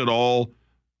brings it all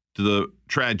to the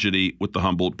tragedy with the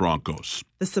Humboldt Broncos.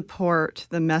 The support,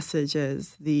 the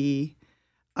messages, the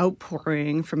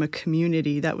outpouring from a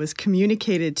community that was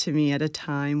communicated to me at a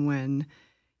time when,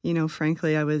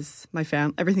 frankly,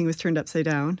 everything was turned upside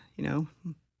down.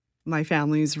 My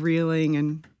family's reeling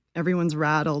and everyone's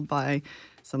rattled by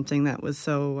something that was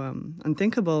so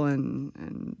unthinkable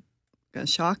and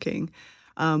shocking.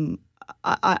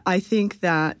 I think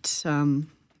that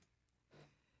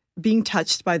being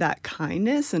touched by that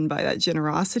kindness and by that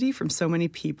generosity from so many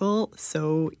people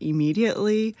so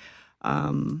immediately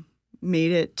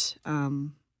made it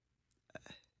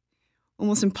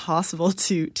almost impossible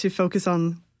to focus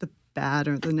on the bad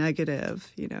or the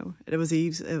negative.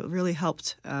 It really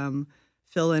helped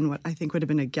fill in what I think would have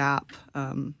been a gap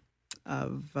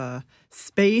of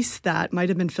space that might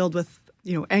have been filled with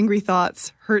angry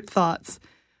thoughts, hurt thoughts,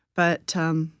 but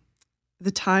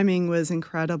the timing was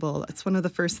incredible. It's one of the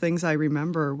first things I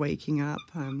remember waking up,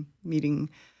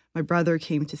 meeting my brother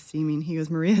came to see me, and he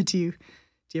goes, "Maria, do you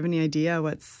have any idea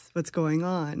what's going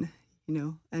on?"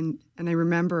 And I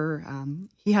remember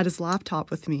he had his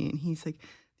laptop with me, and he's like,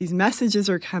 "These messages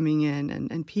are coming in,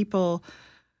 and people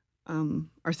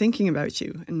are thinking about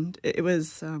you." And it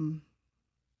was, in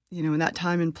that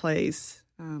time and place,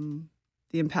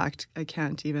 the impact, I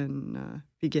can't even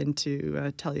begin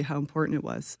to tell you how important it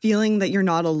was. Feeling that you're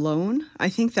not alone, I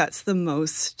think that's the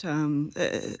most,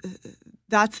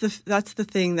 that's the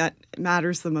thing that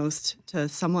matters the most to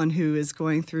someone who is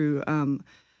going through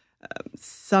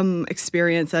some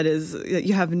experience that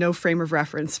you have no frame of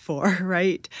reference for,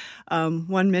 right?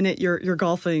 1 minute you're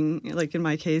golfing, like in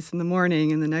my case, in the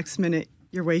morning, and the next minute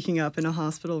you're waking up in a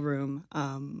hospital room.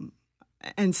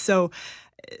 And so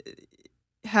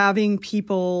having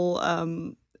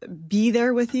people be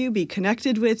there with you, be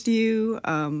connected with you,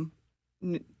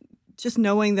 just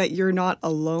knowing that you're not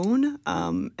alone,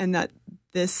 and that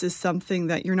this is something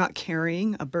that you're not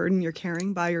carrying, a burden you're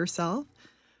carrying by yourself.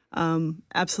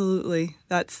 Absolutely.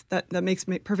 That makes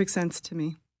perfect sense to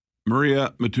me.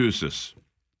 Maria Matusas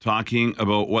talking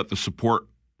about what the support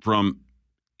from,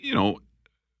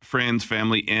 friends,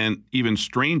 family, and even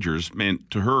strangers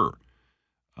meant to her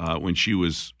when she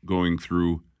was going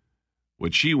through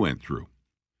what she went through.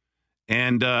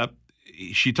 And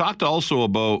she talked also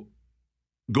about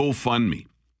GoFundMe.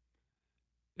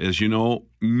 As you know,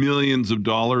 millions of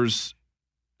dollars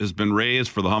has been raised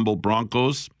for the Humboldt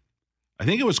Broncos. I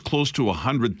think it was close to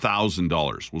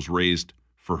 $100,000 was raised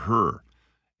for her.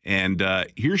 And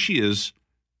here she is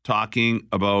talking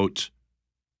about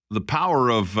the power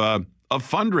of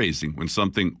fundraising when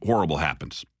something horrible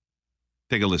happens.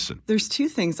 Take a listen. There's two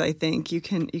things, I think. You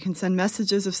can send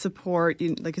messages of support.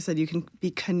 Like I said, you can be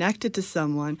connected to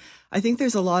someone. I think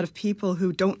there's a lot of people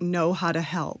who don't know how to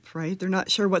help, right? They're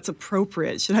not sure what's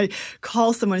appropriate. Should I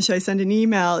call someone? Should I send an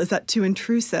email? Is that too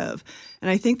intrusive? And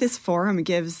I think this forum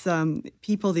gives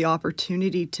people the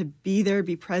opportunity to be there,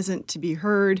 be present, to be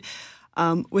heard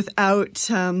without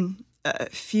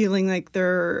feeling like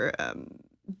they're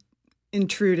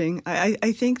intruding.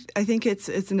 I think it's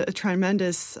a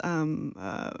tremendous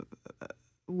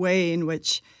way in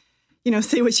which,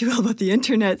 say what you will about the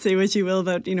internet, say what you will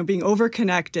about being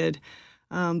overconnected,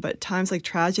 but times like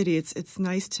tragedy, it's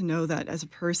nice to know that as a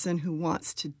person who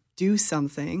wants to do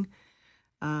something,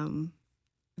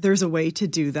 there's a way to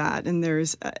do that, and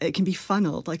it can be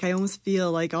funneled. Like I almost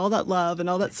feel like all that love and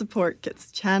all that support gets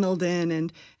channeled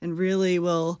in, and really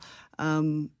will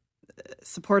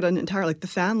support an entire, like the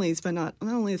families, but not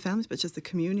only the families, but just the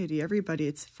community, everybody.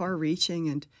 It's far-reaching,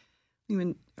 and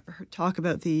even talk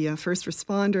about the first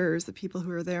responders, the people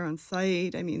who are there on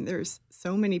site. I mean, there's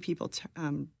so many people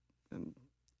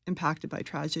impacted by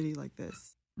tragedy like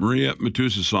this. Maria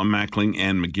Matusa saw Mackling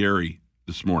and McGarry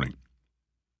this morning.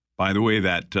 By the way,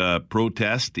 that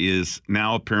protest is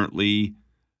now apparently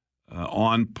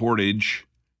on Portage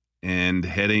and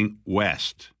heading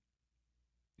west.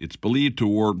 It's believed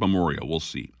toward Memorial. We'll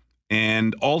see.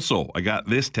 And also, I got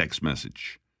this text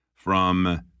message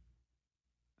from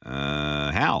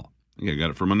Hal. I think I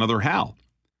got it from another Hal.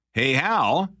 Hey,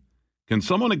 Hal, can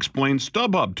someone explain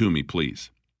StubHub to me, please?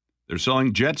 They're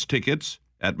selling Jets tickets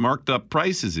at marked up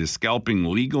prices. Is scalping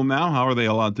legal now? How are they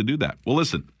allowed to do that? Well,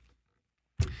 listen,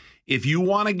 if you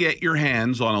want to get your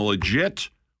hands on a legit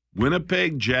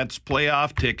Winnipeg Jets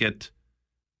playoff ticket,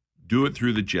 do it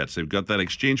through the Jets. They've got that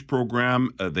exchange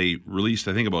program. They released,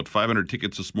 I think, about 500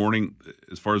 tickets this morning.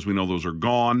 As far as we know, those are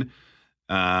gone.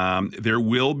 There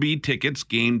will be tickets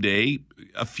game day,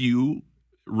 a few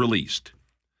released.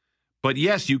 But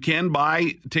yes, you can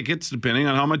buy tickets depending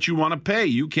on how much you want to pay.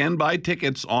 You can buy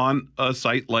tickets on a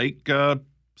site like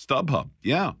StubHub.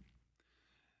 Yeah.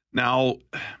 Now,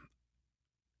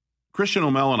 Christian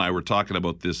O'Mell and I were talking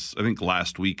about this, I think,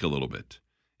 last week a little bit.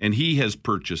 And he has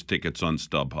purchased tickets on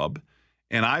StubHub.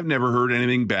 And I've never heard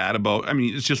anything bad about, I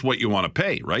mean, it's just what you want to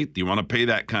pay, right? You want to pay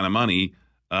that kind of money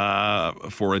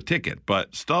for a ticket.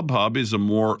 But StubHub is a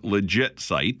more legit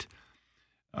site.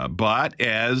 But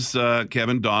as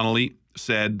Kevin Donnelly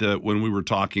said when we were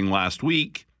talking last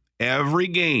week, every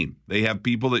game they have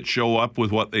people that show up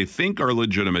with what they think are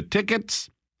legitimate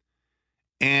tickets,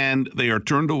 and they are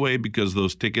turned away because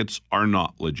those tickets are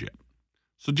not legit.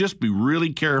 So just be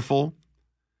really careful.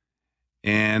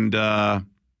 And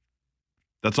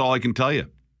that's all I can tell you.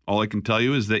 All I can tell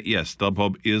you is that, yes,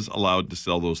 StubHub is allowed to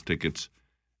sell those tickets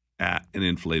at an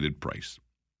inflated price.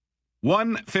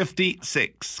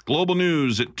 1:56. Global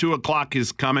News at 2 o'clock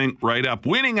is coming right up.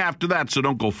 Winning after that, so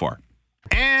don't go far.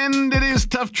 And it is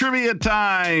Tough Trivia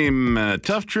time.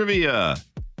 Tough Trivia.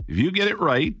 If you get it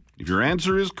right, if your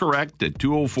answer is correct at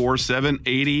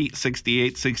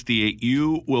 204-780-6868,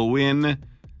 you will win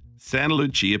Santa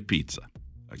Lucia Pizza.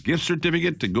 A gift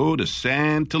certificate to go to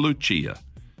Santa Lucia.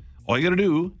 All you got to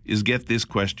do is get this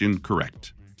question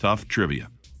correct. Tough Trivia.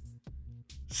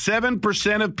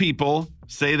 7% of people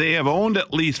say they have owned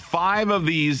at least 5 of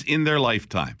these in their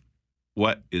lifetime.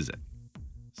 What is it?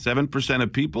 7%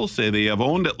 of people say they have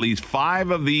owned at least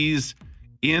 5 of these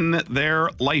in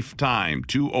their lifetime.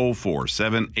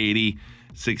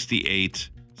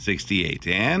 204-780-6868.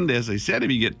 And as I said,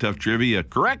 if you get Tough Trivia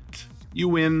correct, you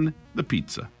win the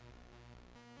pizza.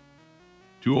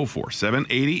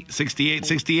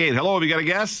 204-780-6868. Hello, have you got a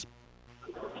guess?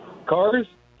 Cars?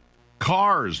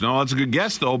 Cars. No, that's a good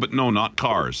guess, though, but no, not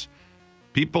cars.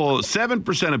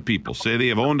 7% of people say they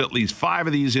have owned at least 5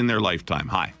 of these in their lifetime.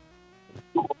 Hi.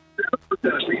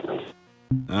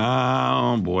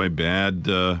 Oh, boy, bad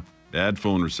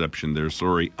phone reception there.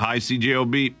 Sorry. Hi,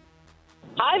 CJOB.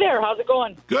 Hi there. How's it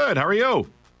going? Good. How are you?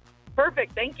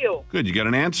 Perfect. Thank you. Good. You got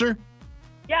an answer?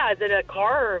 Yeah. Is it a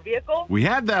car or a vehicle? We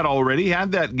had that already.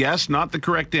 Had that guess. Not the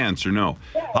correct answer. No.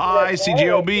 Hi,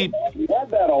 CJOB. You had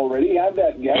that already. Had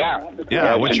that guess.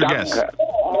 Yeah. What's your guess?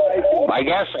 My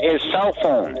guess is cell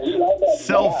phones.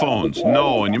 Cell phones.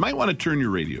 No. And you might want to turn your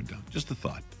radio down. Just a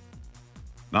thought.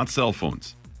 Not cell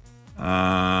phones.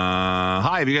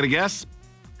 Hi. Have you got a guess?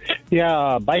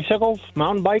 Yeah. Bicycles?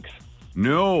 Mountain bikes?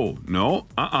 No.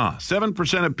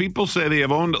 7% of people say they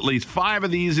have owned at least 5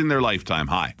 of these in their lifetime.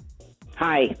 Hi.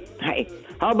 Hi.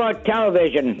 How about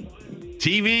television?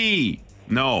 TV.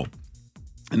 No,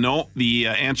 the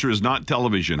answer is not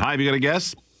television. Hi, have you got a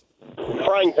guess?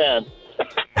 frying pan.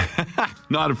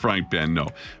 Not a frying pan, no.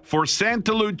 For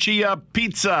Santa Lucia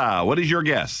Pizza, what is your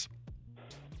guess?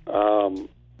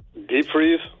 Deep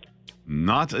freeze.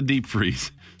 Not a deep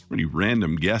freeze. Pretty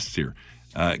random guesses here.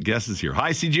 Hi,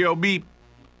 CJOB.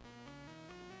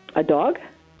 A dog?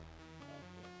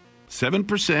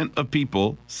 7% of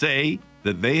people say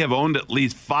that they have owned at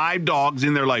least 5 dogs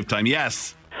in their lifetime.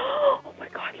 Yes. Oh, my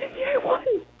God. Yeah, I won.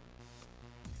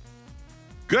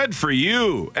 Good for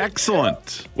you.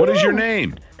 Excellent. What is your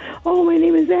name? Oh, my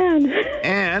name is Anne.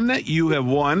 Anne, you have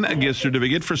won a gift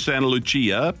certificate for Santa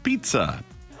Lucia Pizza.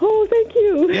 Oh, thank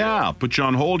you. Yeah, I'll put you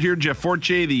on hold here. Jeff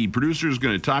Forte, the producer, is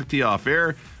going to talk to you off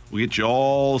air. We'll get you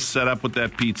all set up with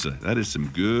that pizza. That is some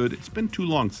good. It's been too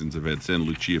long since I've had Santa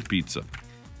Lucia Pizza.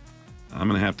 I'm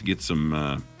going to have to get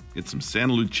some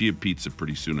Santa Lucia Pizza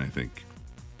pretty soon, I think.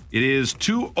 It is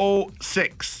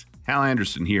 2:06. Hal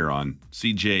Anderson here on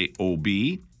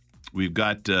CJOB. We've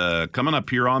got coming up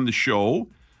here on the show.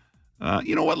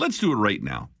 You know what? Let's do it right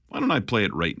now. Why don't I play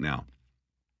it right now?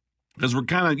 Because we're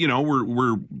kind of,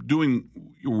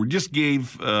 we just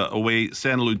gave away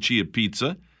Santa Lucia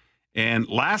Pizza. And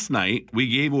last night, we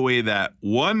gave away that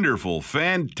wonderful,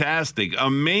 fantastic,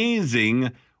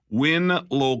 amazing Win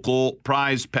Local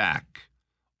prize pack.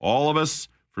 All of us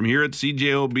from here at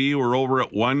CJOB were over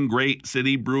at One Great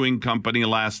City Brewing Company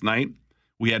last night.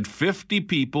 We had 50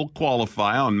 people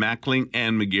qualify on Mackling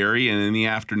and McGarry, and in the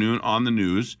afternoon on the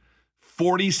news.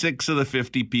 46 of the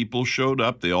 50 people showed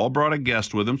up. They all brought a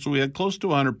guest with them, so we had close to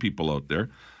 100 people out there.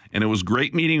 And it was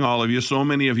great meeting all of you. So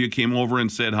many of you came over and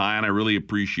said hi, and I really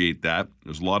appreciate that. It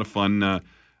was a lot of fun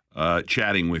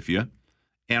chatting with you.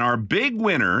 And our big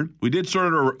winner, we did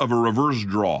sort of a reverse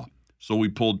draw. So we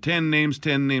pulled 10 names,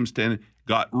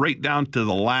 got right down to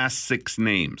the last 6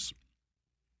 names.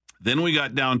 Then we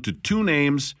got down to 2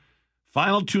 names,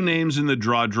 final 2 names in the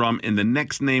draw drum, and the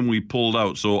next name we pulled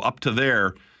out. So up to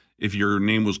there, if your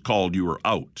name was called, you were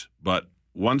out. But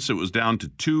once it was down to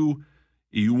 2,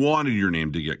 you wanted your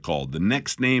name to get called. The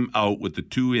next name out with the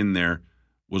 2 in there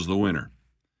was the winner.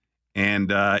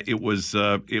 And it was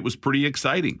pretty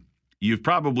exciting. You've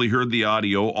probably heard the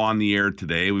audio on the air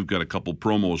today. We've got a couple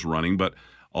promos running, but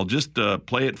I'll just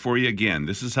play it for you again.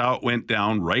 This is how it went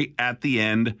down right at the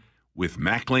end with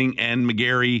Mackling and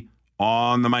McGarry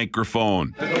on the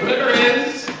microphone. And the winner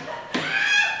is...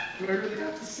 I really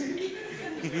got to see.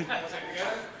 Jody!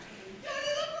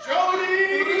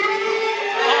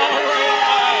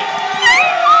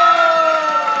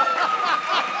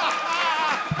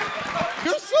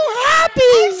 You're so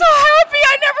happy! I'm so happy!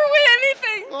 I never win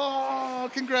anything! Oh,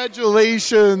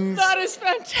 congratulations! That is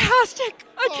fantastic!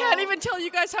 I can't even tell you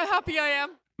guys how happy I am.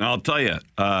 Now, I'll tell you,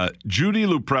 Judy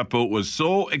Luprepo was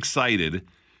so excited.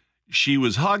 She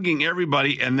was hugging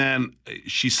everybody, and then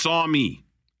she saw me,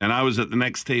 and I was at the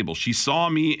next table. She saw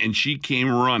me, and she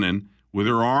came running with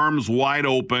her arms wide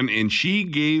open, and she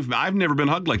gave me, I've never been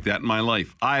hugged like that in my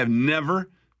life. I have never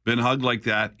been hugged like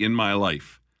that in my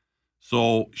life.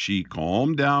 So she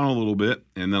calmed down a little bit,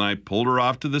 and then I pulled her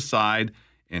off to the side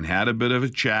and had a bit of a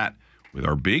chat with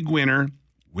our big winner,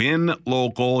 Win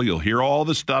Local. You'll hear all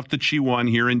the stuff that she won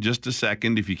here in just a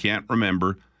second if you can't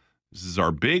remember. This is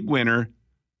our big winner,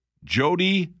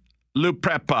 Jody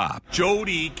Luprepa.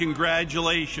 Jody,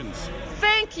 congratulations.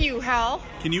 Thank you, Hal.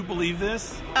 Can you believe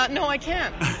this? No, I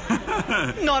can't.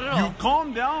 Not at all. You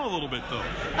calmed down a little bit, though.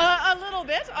 A little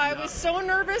bit. I was so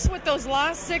nervous with those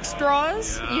last 6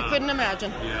 draws, you couldn't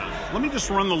imagine. Yeah. Let me just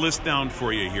run the list down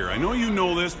for you here. I know you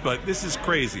know this, but this is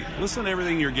crazy. Listen to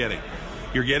everything you're getting.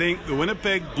 You're getting the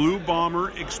Winnipeg Blue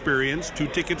Bomber experience, 2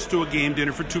 tickets to a game,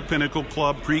 dinner for 2 Pinnacle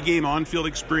Club, pregame on-field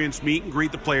experience, meet and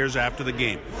greet the players after the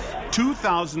game.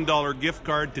 $2,000 gift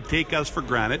card to Take Us for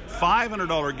Granted,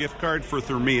 $500 gift card for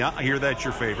Thermia. I hear that's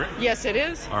your favorite. Yes, it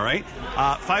is. All right.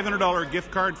 $500 gift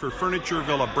card for Furniture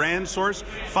Villa Brand Source,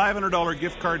 $500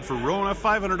 gift card for Rona,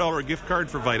 $500 gift card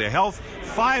for Vita Health,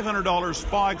 $500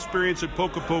 spa experience at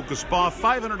Poca Poca Spa,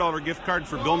 $500 gift card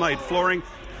for Bill Knight Flooring,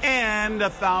 and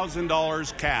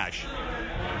 $1,000 cash.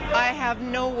 I have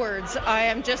no words. I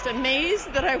am just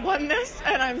amazed that I won this,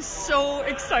 and I'm so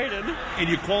excited. And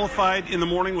you qualified in the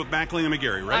morning with Mackling and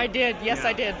McGarry, right? I did. Yes,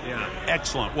 I did. Yeah.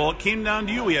 Excellent. Well, it came down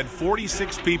to you. We had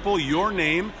 46 people. Your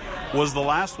name was the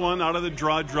last one out of the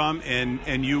draw drum,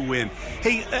 and you win.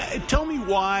 Hey, tell me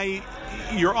why.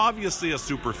 You're obviously a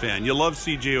super fan. You love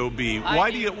CJOB.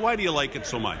 Why do you like it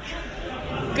so much?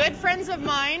 Good friends of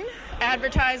mine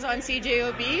advertise on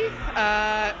CJOB,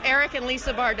 Eric and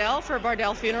Lisa Bardell for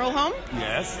Bardell Funeral Home.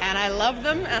 Yes. And I love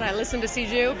them, and I listen to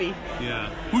CJOB. Yeah.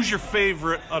 Who's your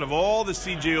favorite out of all the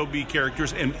CJOB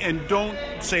characters? And don't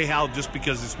say Hal just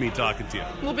because it's me talking to you.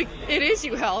 Well, it is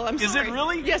you, Hal. I'm sorry. Is it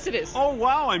really? Yes, it is. Oh,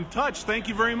 wow. I'm touched. Thank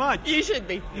you very much. You should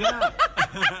be. Yeah.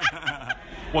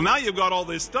 Well, now you've got all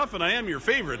this stuff, and I am your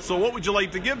favorite. So what would you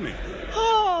like to give me?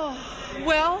 Oh,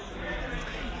 well,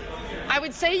 I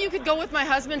would say you could go with my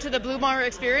husband to the Blue Bar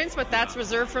experience, but that's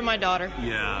reserved for my daughter.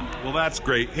 Yeah. Well, that's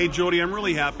great. Hey, Jody, I'm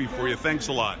really happy for you. Thanks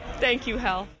a lot. Thank you,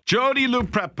 Hal. Jody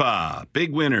Luprepa,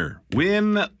 big winner.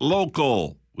 Win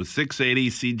local with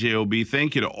 680 CJOB.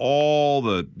 Thank you to all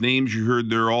the names you heard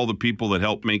there, all the people that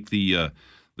helped make the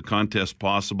contest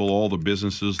possible, all the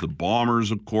businesses, the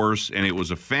Bombers, of course, and it was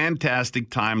a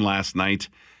fantastic time last night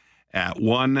at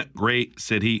One Great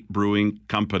City Brewing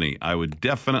Company. I would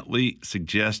definitely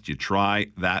suggest you try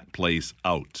that place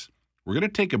out. We're going to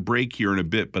take a break here in a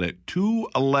bit, but at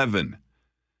 2:11,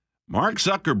 Mark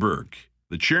Zuckerberg,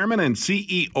 the chairman and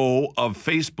CEO of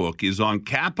Facebook, is on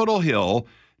Capitol Hill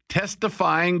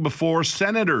testifying before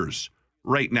senators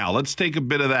right now. Let's take a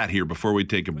bit of that here before we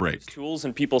take a break. Tools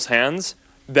in people's hands,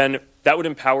 then that would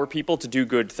empower people to do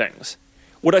good things.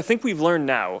 What I think we've learned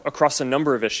now across a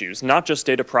number of issues, not just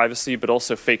data privacy, but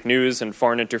also fake news and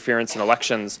foreign interference in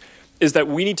elections, is that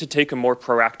we need to take a more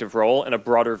proactive role and a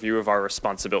broader view of our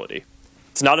responsibility.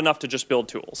 It's not enough to just build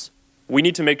tools. We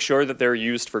need to make sure that they're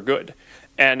used for good.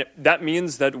 And that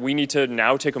means that we need to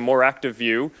now take a more active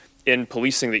view in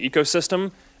policing the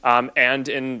ecosystem, and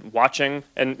in watching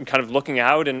and kind of looking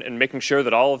out and making sure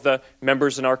that all of the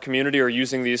members in our community are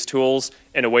using these tools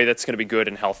in a way that's going to be good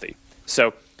and healthy.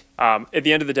 So at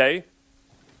the end of the day,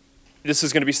 this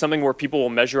is going to be something where people will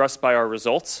measure us by our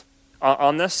results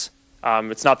on this.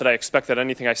 It's not that I expect that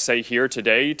anything I say here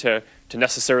today to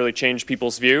necessarily change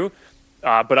people's view,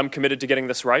 but I'm committed to getting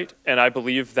this right. And I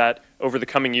believe that over the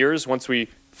coming years, once we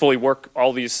fully work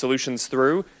all these solutions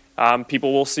through,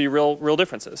 people will see real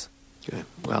differences. Okay.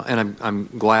 Well, and I'm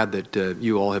glad that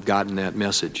you all have gotten that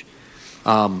message.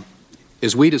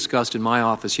 As we discussed in my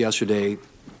office yesterday,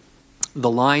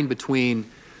 the line between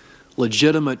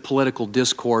legitimate political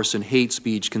discourse and hate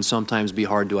speech can sometimes be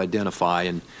hard to identify,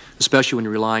 and especially when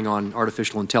you're relying on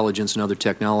artificial intelligence and other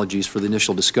technologies for the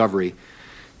initial discovery.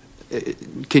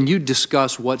 Can you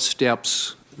discuss what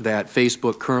steps that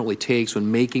Facebook currently takes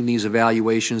when making these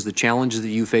evaluations, the challenges that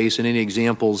you face, and any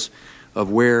examples of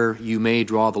where you may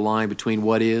draw the line between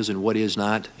what is and what is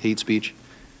not hate speech?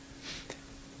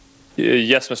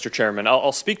 Yes, Mr. Chairman.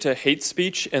 I'll speak to hate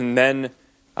speech, and then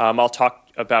I'll talk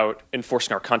about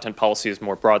enforcing our content policies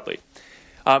more broadly.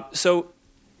 So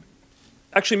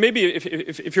actually, maybe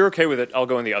if you're okay with it, I'll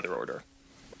go in the other order.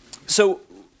 So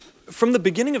from the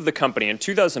beginning of the company in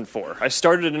 2004, I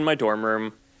started it in my dorm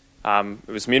room. It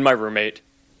was me and my roommate.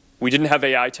 We didn't have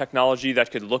AI technology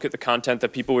that could look at the content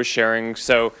that people were sharing.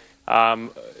 So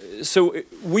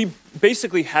we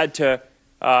basically had to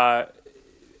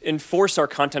enforce our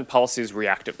content policies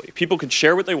reactively. People could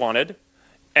share what they wanted,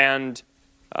 and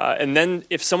then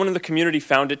if someone in the community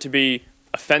found it to be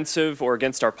offensive or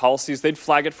against our policies, they'd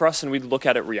flag it for us, and we'd look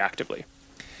at it reactively.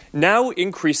 Now,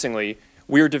 increasingly,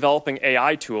 we are developing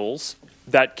AI tools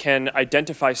that can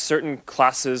identify certain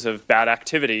classes of bad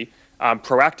activity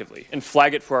proactively and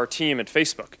flag it for our team at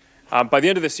Facebook. By the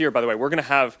end of this year, by the way, we're going to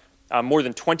have more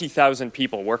than 20,000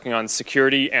 people working on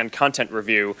security and content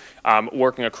review,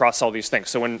 working across all these things.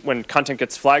 So when content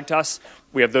gets flagged to us,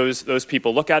 we have those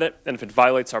people look at it, and if it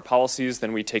violates our policies,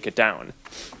 then we take it down.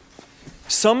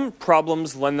 Some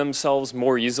problems lend themselves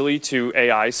more easily to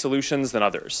AI solutions than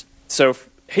others. So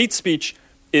hate speech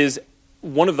is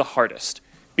one of the hardest,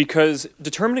 because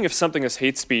determining if something is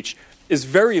hate speech is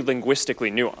very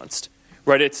linguistically nuanced,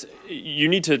 right? You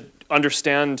need to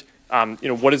understand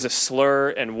what is a slur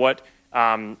and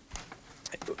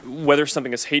whether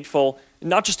something is hateful,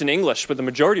 not just in English, but the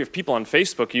majority of people on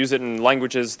Facebook use it in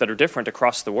languages that are different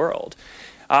across the world.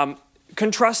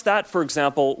 Contrast that, for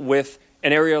example, with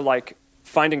an area like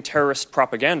finding terrorist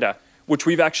propaganda, which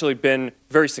we've actually been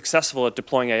very successful at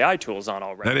deploying AI tools on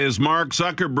already. That is Mark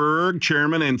Zuckerberg,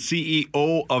 chairman and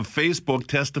CEO of Facebook,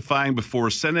 testifying before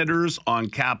senators on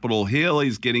Capitol Hill.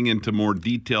 He's getting into more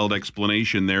detailed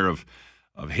explanation there of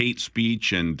hate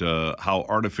speech and how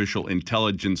artificial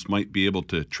intelligence might be able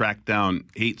to track down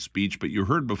hate speech. But you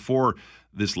heard before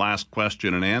this last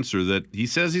question and answer that he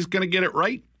says he's going to get it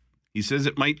right. He says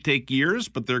it might take years,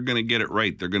 but they're going to get it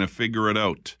right. They're going to figure it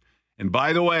out. And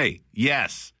by the way,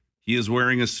 yes, he is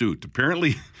wearing a suit.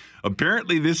 Apparently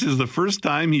this is the first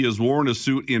time he has worn a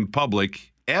suit in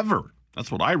public ever.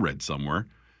 That's what I read somewhere.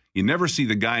 You never see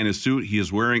the guy in a suit. He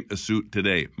is wearing a suit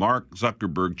today. Mark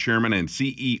Zuckerberg, chairman and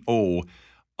CEO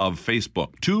of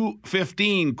Facebook.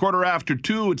 2:15,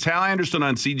 2:15. It's Hal Anderson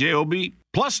on CJOB.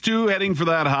 +2, heading for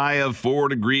that high of 4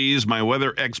 degrees. My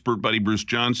weather expert buddy Bruce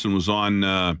Johnson was on,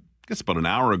 I guess about an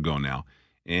hour ago now,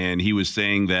 and he was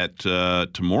saying that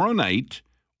tomorrow night,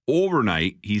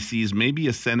 overnight, he sees maybe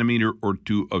a centimeter or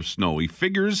two of snow. He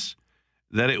figures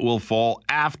that it will fall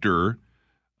after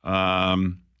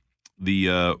the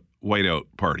whiteout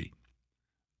party.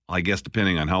 I guess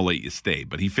depending on how late you stay.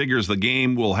 But he figures the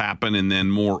game will happen and then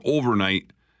more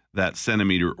overnight, that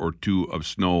centimeter or two of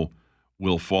snow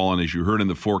will fall. And as you heard in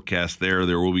the forecast there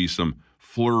will be some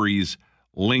flurries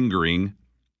lingering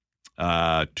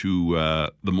to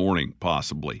the morning,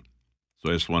 possibly. So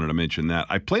I just wanted to mention that.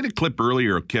 I played a clip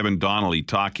earlier of Kevin Donnelly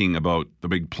talking about the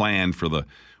big plan for the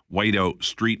whiteout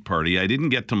street party. I didn't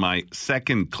get to my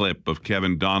second clip of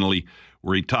Kevin Donnelly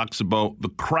where he talks about the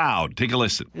crowd. Take a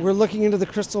listen. We're looking into the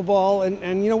crystal ball,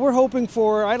 and we're hoping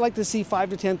for, I'd like to see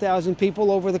 5,000 to 10,000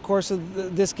 people over the course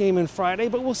of this game on Friday,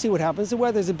 but we'll see what happens. The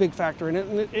weather's a big factor in it,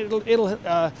 and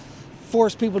it'll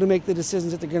force people to make the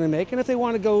decisions that they're going to make. And if they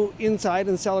want to go inside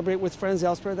and celebrate with friends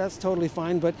elsewhere, that's totally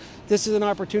fine. But this is an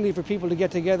opportunity for people to get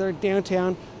together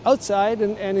downtown, outside,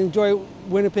 and enjoy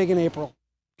Winnipeg in April.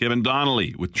 Kevin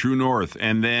Donnelly with True North.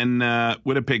 And then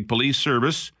Winnipeg Police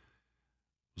Service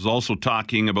was also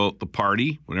talking about the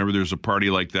party. Whenever there's a party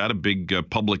like that, a big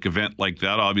public event like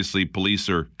that, obviously police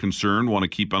are concerned, want to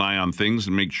keep an eye on things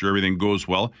and make sure everything goes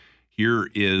well. Here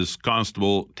is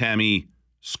Constable Tammy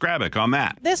Skrabic on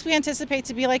that. This we anticipate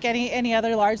to be like any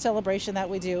other large celebration that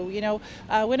we do.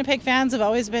 Winnipeg fans have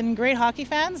always been great hockey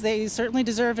fans. They certainly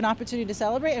deserve an opportunity to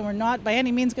celebrate, and we're not by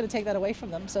any means going to take that away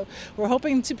from them. So we're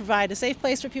hoping to provide a safe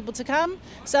place for people to come,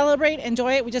 celebrate,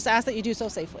 enjoy it. We just ask that you do so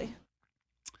safely.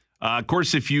 Of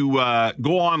course, if you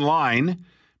go online,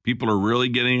 people are really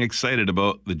getting excited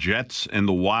about the Jets and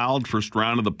the Wild, first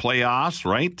round of the playoffs,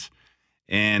 right?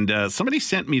 And somebody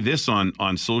sent me this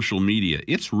on social media.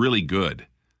 It's really good.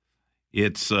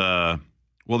 It's, they're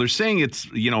saying it's,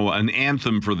 an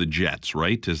anthem for the Jets,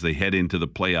 right, as they head into the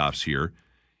playoffs here.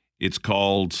 It's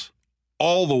called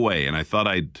All the Way, and I thought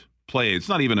I'd play it. It's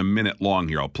not even a minute long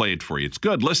here. I'll play it for you. It's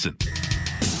good. Listen.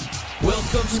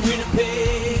 Welcome to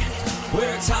Winnipeg,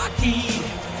 where it's hockey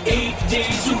 8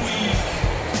 days a week.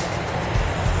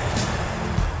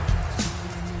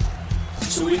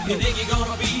 So if you think you're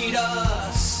gonna beat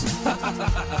us,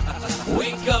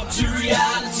 wake up to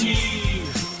reality.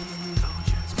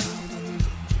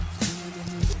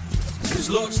 'Cause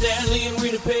Lord Stanley in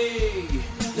Winnipeg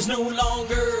is no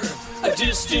longer a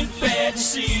distant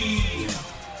fantasy.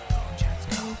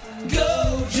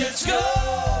 Go, Jets, go!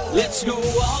 Let's go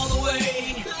all the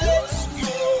way. Let's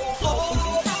go all the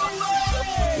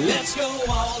way. Let's go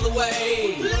all the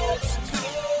way. Let's go.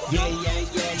 Yeah.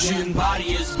 June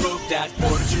body is booked at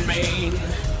Portage and Maine.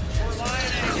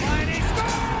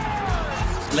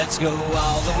 Let's go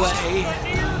all the way.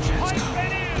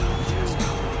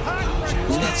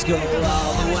 Let's go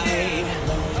all the way.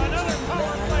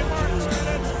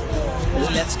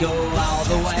 Let's go all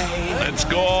the way. Let's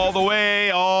go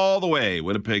all the way.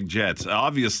 Winnipeg Jets.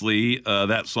 Obviously,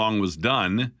 that song was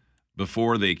done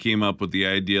before they came up with the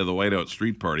idea of the Whiteout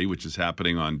Street Party, which is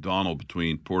happening on Donald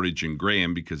between Portage and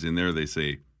Graham, because in there they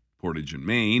say Portage and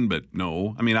Maine, but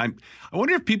no. I mean, I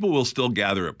wonder if people will still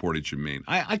gather at Portage and Maine.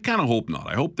 I kind of hope not.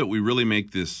 I hope that we really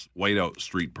make this Whiteout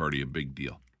Street Party a big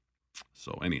deal.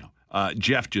 So anyhow,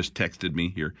 Jeff just texted me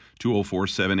here,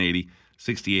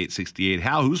 204-780-6868.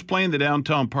 Hal, who's playing the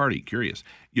downtown party? Curious.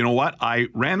 You know what? I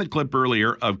ran the clip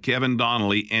earlier of Kevin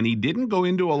Donnelly, and he didn't go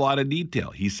into a lot of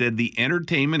detail. He said the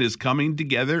entertainment is coming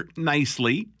together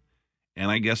nicely,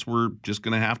 and I guess we're just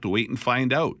going to have to wait and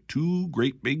find out. 2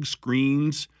 great big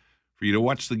screens for you to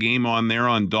watch the game on there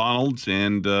on Donald's,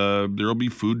 and there'll be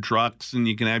food trucks, and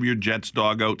you can have your Jets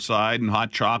dog outside and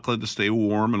hot chocolate to stay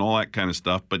warm and all that kind of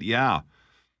stuff. But yeah,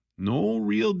 no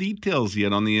real details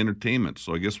yet on the entertainment,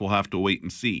 so I guess we'll have to wait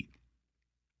and see.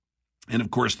 And,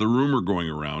 of course, the rumor going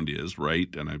around is, right,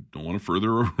 and I don't want to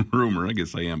further a rumor. I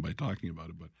guess I am by talking about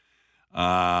it, but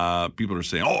people are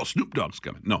saying, oh, Snoop Dogg's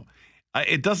coming. No,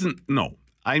 it doesn't, no.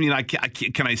 I mean,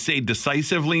 can I say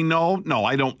decisively no? No,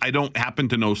 I don't happen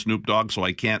to know Snoop Dogg, so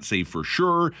I can't say for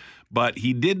sure. But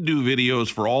he did do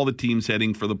videos for all the teams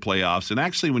heading for the playoffs. And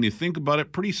actually, when you think about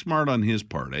it, pretty smart on his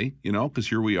part, eh? Because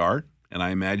here we are. And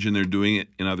I imagine they're doing it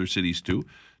in other cities too,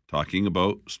 talking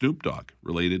about Snoop Dogg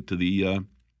related to the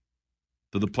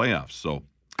playoffs. So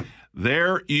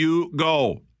there you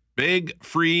go. Big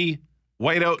free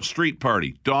Whiteout Street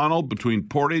Party. Donald between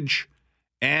Portage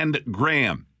and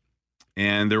Graham.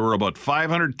 And there were about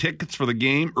 500 tickets for the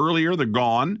game earlier. They're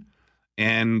gone.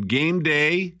 And game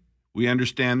day, we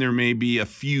understand there may be a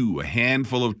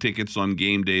handful of tickets on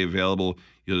game day available.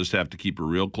 You'll just have to keep a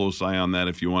real close eye on that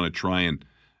if you want to try and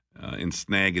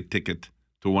snag a ticket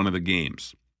to one of the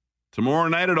games. Tomorrow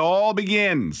night it all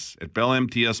begins at Bell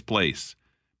MTS Place.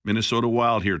 Minnesota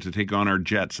Wild here to take on our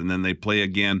Jets, and then they play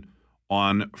again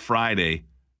on Friday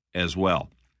as well.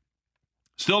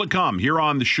 Still to come here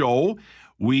on the show,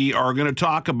 we are going to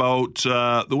talk about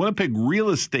the Winnipeg real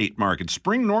estate market.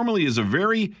 Spring normally is a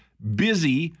very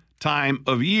busy time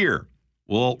of year.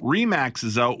 Well, RE/MAX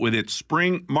is out with its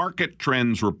spring market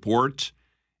trends report,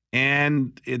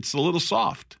 and it's a little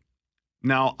soft.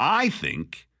 Now, I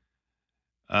think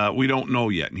we don't know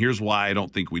yet, and here's why I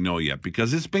don't think we know yet,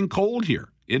 because it's been cold here.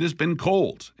 It has been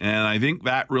cold, and I think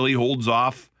that really holds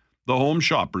off the home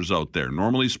shoppers out there.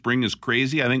 Normally, spring is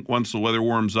crazy. I think once the weather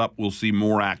warms up, we'll see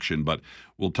more action, but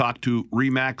we'll talk to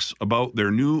RE/MAX about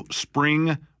their new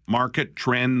spring market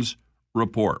trends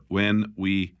report when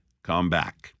we come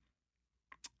back.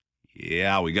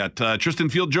 Yeah, we got Tristan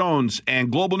Field-Jones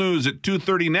and Global News at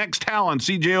 2:30 next. Hal on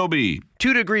CJOB.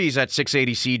 2 degrees at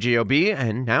 680 CJOB,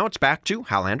 and now it's back to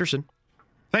Hal Anderson.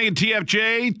 Thank you,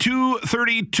 TFJ.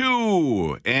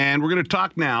 2:32, and we're going to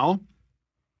talk now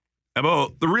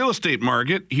about the real estate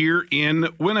market here in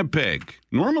Winnipeg.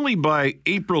 Normally by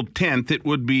April 10th, it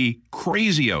would be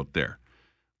crazy out there,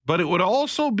 but it would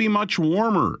also be much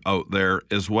warmer out there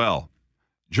as well.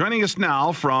 Joining us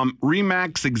now from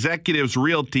RE/MAX Executives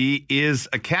Realty is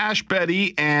Akash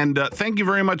Bedi, and thank you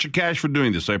very much, Akash, for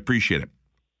doing this. I appreciate it.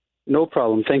 No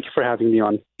problem. Thank you for having me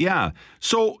on. Yeah.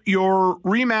 So your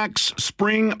RE/MAX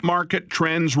Spring Market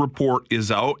Trends report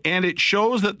is out, and it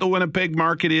shows that the Winnipeg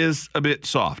market is a bit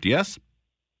soft, yes?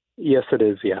 Yes, it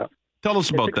is, yeah. Tell us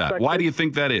about that. Why do you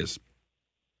think that is?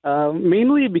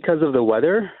 Mainly because of the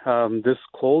weather. This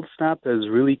cold snap has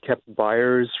really kept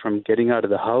buyers from getting out of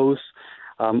the house.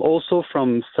 Also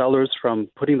from sellers from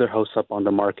putting their house up on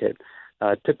the market.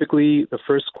 Typically, the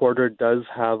first quarter does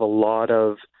have a lot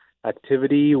of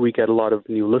activity. We get a lot of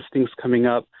new listings coming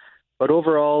up. But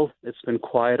overall, it's been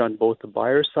quiet on both the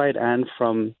buyer side and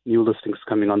from new listings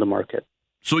coming on the market.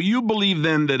 So you believe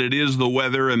then that it is the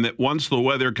weather, and that once the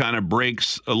weather kind of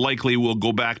breaks, likely we'll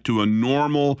go back to a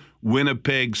normal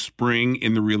Winnipeg spring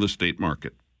in the real estate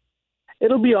market?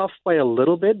 It'll be off by a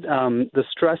little bit. The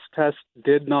stress test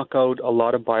did knock out a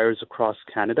lot of buyers across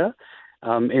Canada.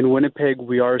 In Winnipeg,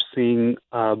 we are seeing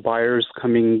buyers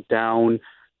coming down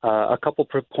a couple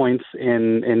points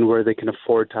in where they can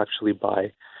afford to actually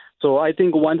buy. So I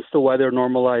think once the weather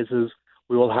normalizes,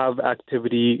 we will have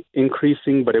activity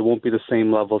increasing, but it won't be the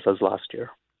same levels as last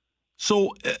year.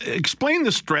 So explain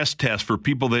the stress test for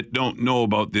people that don't know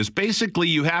about this. Basically,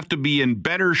 you have to be in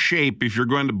better shape if you're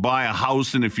going to buy a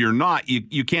house, and if you're not,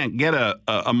 you can't get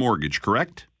a mortgage,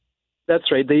 correct?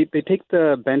 That's right. They take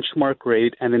the benchmark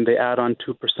rate, and then they add on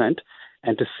 2%,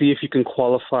 and to see if you can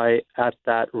qualify at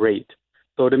that rate.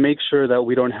 So to make sure that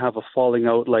we don't have a falling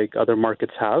out like other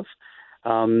markets have.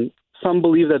 Some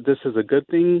believe that this is a good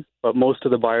thing, but most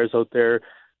of the buyers out there,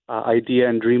 idea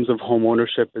and dreams of home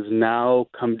ownership has now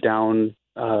come down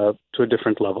to a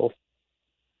different level.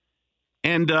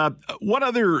 And what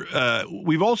other,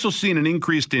 we've also seen an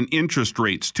increase in interest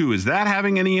rates too. Is that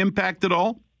having any impact at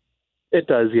all? It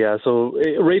does, yeah. So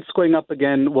rates going up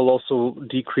again will also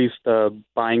decrease the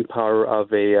buying power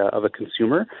of a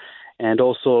consumer, and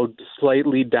also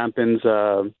slightly dampens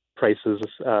prices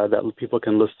that people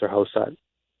can list their house at.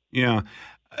 Yeah.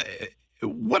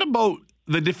 What about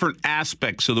the different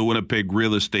aspects of the Winnipeg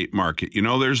real estate market? You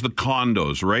know, there's the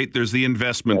condos, right? There's the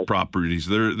investment properties.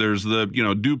 There's the,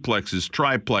 duplexes,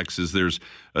 triplexes. There's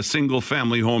single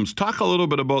family homes. Talk a little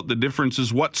bit about the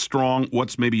differences. What's strong?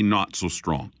 What's maybe not so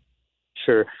strong?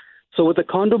 Sure. So with the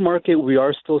condo market, we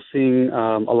are still seeing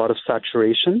a lot of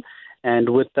saturation. And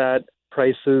with that,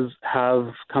 prices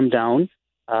have come down.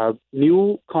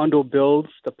 New condo builds,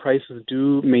 the prices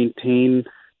do maintain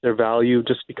their value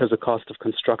just because the cost of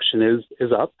construction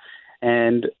is up.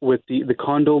 And with the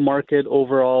condo market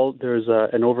overall, there's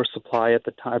an oversupply at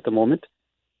the moment.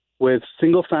 With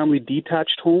single-family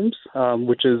detached homes,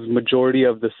 which is majority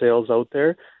of the sales out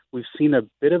there, we've seen a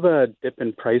bit of a dip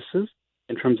in prices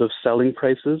in terms of selling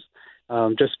prices,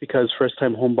 just because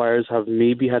first-time home buyers have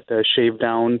maybe had to shave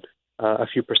down a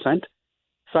few percent.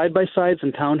 Side-by-sides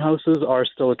and townhouses are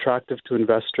still attractive to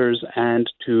investors and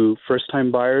to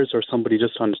first-time buyers or somebody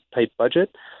just on a tight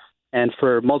budget. And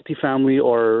for multifamily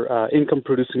or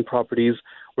income-producing properties,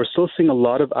 we're still seeing a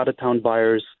lot of out-of-town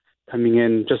buyers coming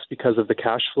in just because of the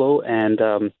cash flow and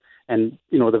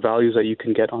the values that you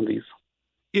can get on these.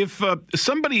 If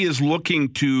somebody is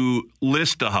looking to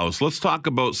list a house, let's talk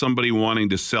about somebody wanting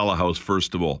to sell a house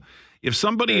first of all. If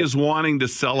somebody is wanting to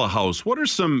sell a house, what are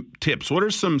some tips? What are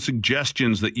some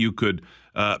suggestions that you could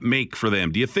make for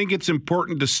them? Do you think it's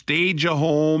important to stage a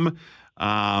home?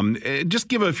 Just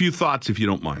give a few thoughts if you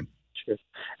don't mind. Sure.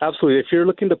 Absolutely. If you're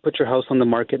looking to put your house on the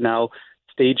market now,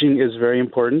 staging is very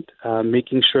important.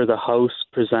 Making sure the house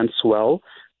presents well,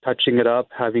 touching it up,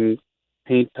 having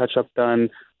paint touch-up done,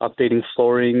 updating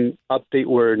flooring, update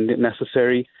where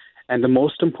necessary. And the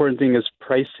most important thing is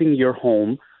pricing your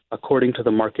home according to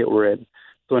the market we're in.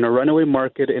 So in a runaway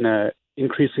market, in an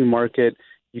increasing market,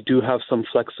 you do have some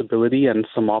flexibility and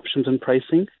some options in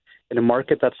pricing. In a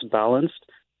market that's balanced,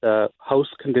 the house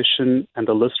condition and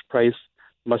the list price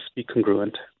must be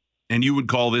congruent. And you would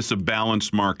call this a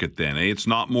balanced market then, eh? It's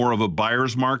not more of a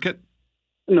buyer's market?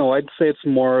 No, I'd say it's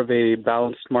more of a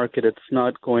balanced market. It's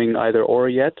not going either or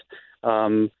yet.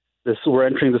 We're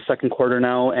entering the second quarter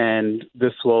now, and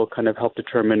this will kind of help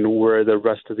determine where the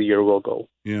rest of the year will go.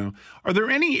 Yeah. Are there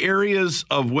any areas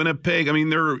of Winnipeg? I mean,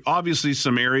 there are obviously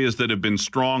some areas that have been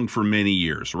strong for many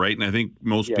years, right? And I think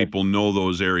most people know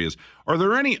those areas. Are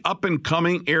there any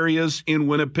up-and-coming areas in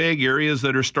Winnipeg, areas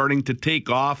that are starting to take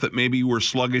off that maybe were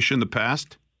sluggish in the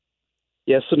past?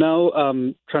 Yeah, so now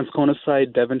Transcona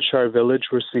side, Devonshire Village,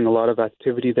 we're seeing a lot of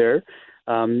activity there.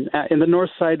 In the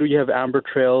north side, we have Amber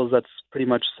Trails that's pretty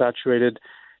much saturated.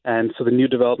 And so the new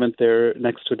development there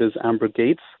next to it is Amber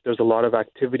Gates. There's a lot of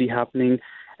activity happening.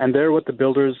 And there what the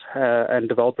builders and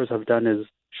developers have done is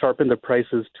sharpen the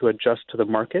prices to adjust to the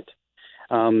market.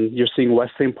 You're seeing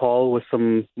West St. Paul with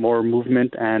some more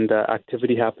movement and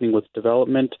activity happening with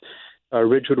development.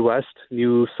 Ridgewood West,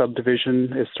 new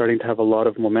subdivision, is starting to have a lot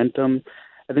of momentum.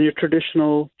 And then your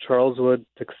traditional Charleswood,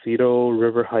 Tuxedo,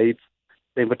 River Heights,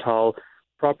 St. Vital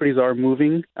properties are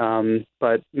moving,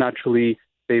 but naturally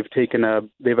they've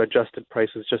adjusted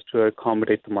prices just to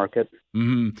accommodate the market.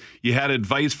 Mm-hmm. You had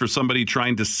advice for somebody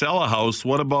trying to sell a house.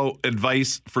 What about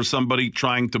advice for somebody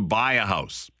trying to buy a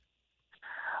house?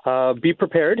 Be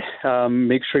prepared.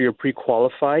 Make sure you're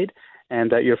pre-qualified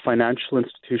and that your financial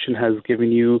institution has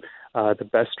given you the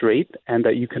best rate and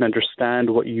that you can understand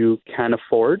what you can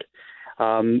afford.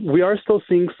 We are still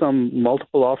seeing some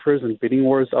multiple offers and bidding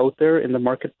wars out there in the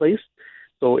marketplace.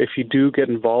 So if you do get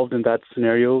involved in that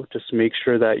scenario, just make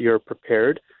sure that you're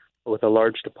prepared with a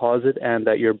large deposit and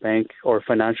that your bank or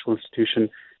financial institution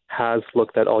has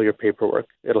looked at all your paperwork.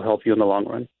 It'll help you in the long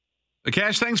run.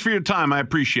 Akash, thanks for your time. I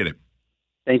appreciate it.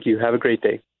 Thank you. Have a great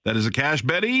day. That is Akash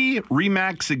Bedi,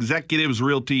 RE/MAX Executives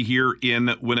Realty here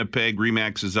in Winnipeg.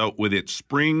 RE/MAX is out with its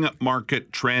Spring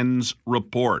Market Trends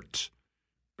Report.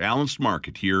 Balanced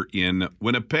market here in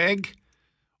Winnipeg.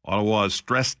 Ottawa's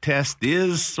stress test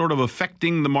is sort of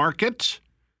affecting the market,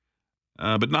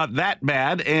 but not that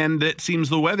bad. And it seems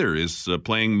the weather is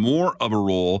playing more of a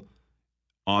role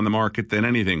on the market than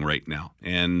anything right now.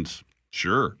 And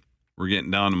sure, we're getting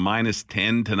down to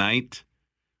 -10 tonight.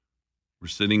 We're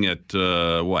sitting at,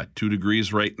 2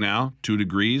 degrees right now? 2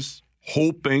 degrees,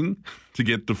 hoping to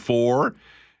get to 4,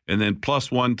 and then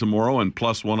 +1 tomorrow and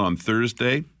 +1 on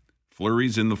Thursday.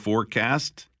 Flurries in the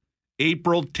forecast.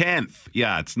 April 10th.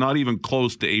 Yeah, it's not even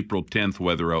close to April 10th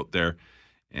weather out there.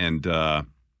 And I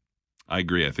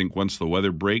agree. I think once the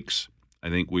weather breaks, I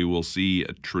think we will see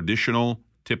a traditional,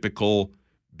 typical,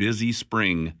 busy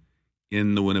spring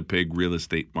in the Winnipeg real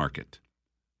estate market.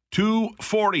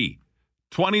 2:40,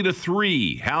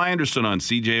 20-3. Hal Anderson on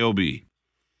CJOB.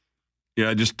 Yeah,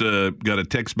 I just got a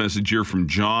text message here from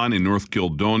John in North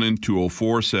Kildonan,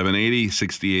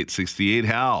 204-780-6868.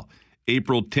 Hal,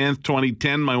 April 10th,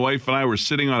 2010, my wife and I were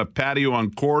sitting on a patio on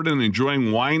Corden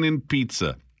enjoying wine and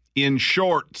pizza in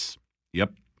shorts.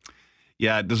 Yep.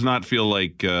 Yeah, it does not feel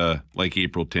like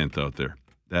April 10th out there.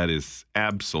 That is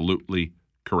absolutely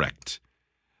correct.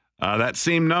 That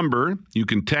same number, you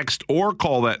can text or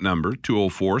call that number,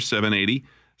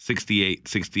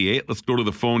 204-780-6868. Let's go to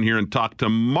the phone here and talk to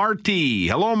Marty.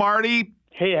 Hello, Marty.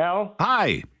 Hey, Hal.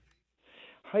 Hi.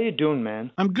 How you doing, man?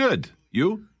 I'm good.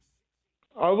 You?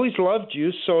 I always loved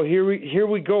you, so here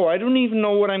we go. I don't even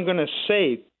know what I'm going to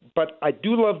say, but I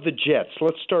do love the Jets.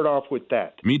 Let's start off with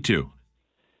that. Me too.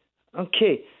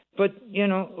 Okay, but you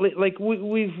know, like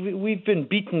we've been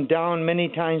beaten down many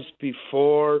times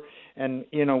before, and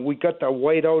you know we got the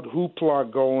whiteout hoopla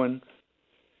going.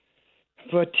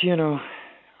 But you know,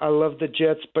 I love the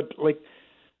Jets, but like.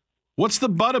 What's the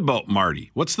but about,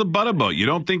 Marty? What's the but about? You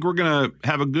don't think we're going to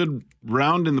have a good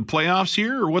round in the playoffs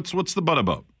here, or what's the but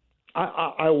about?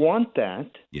 I want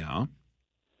that. Yeah.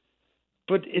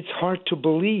 But it's hard to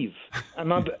believe.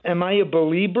 Am I a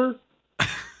believer?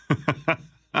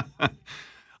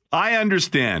 I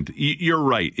understand. You're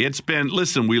right.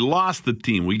 Listen, we lost the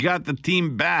team. We got the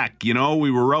team back.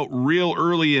 We were out real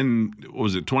early in, what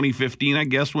was it, 2015, I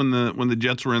guess, when the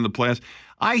Jets were in the playoffs.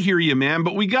 I hear you, man,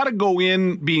 but we got to go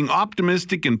in being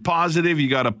optimistic and positive. You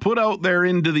got to put out there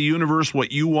into the universe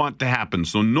what you want to happen.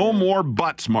 So no more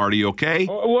buts, Marty, okay?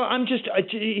 Well, I'm just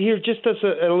here, just as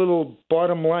a little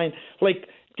bottom line, like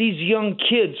these young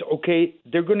kids, okay,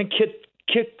 they're going to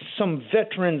kick some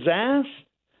veterans' ass.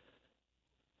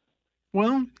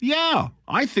 Well, yeah,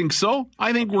 I think so.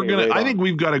 I think I think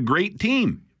we've got a great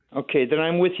team. Okay, then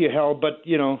I'm with you, Hal, but,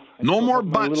 no more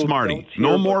butts, Marty.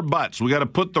 No more butts. We got to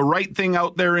put the right thing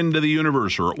out there into the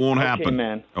universe or it won't happen.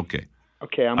 Man. Okay.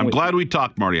 Okay, I'm glad we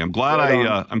talked, Marty. I'm glad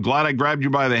I'm glad I grabbed you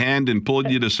by the hand and pulled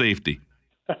you to safety.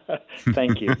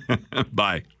 Thank you.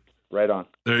 Bye. Right on.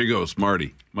 There you go,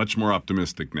 Marty. Much more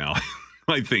optimistic now.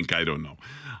 I think. I don't know.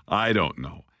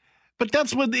 But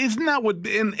isn't that what,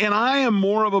 and I am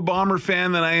more of a Bomber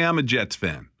fan than I am a Jets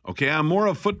fan. Okay, I'm more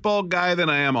a football guy than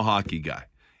I am a hockey guy.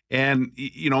 And,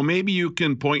 maybe you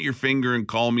can point your finger and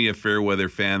call me a fair weather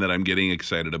fan that I'm getting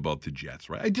excited about the Jets,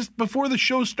 right? Before the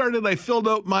show started, I filled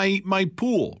out my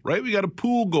pool, right? We got a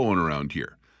pool going around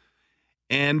here.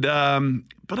 And,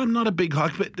 but I'm not a big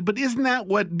hockey, but isn't that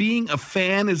what being a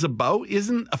fan is about?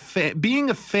 Being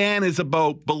a fan is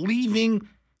about believing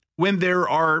when there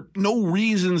are no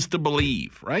reasons to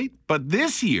believe, right? But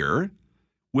this year,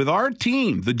 with our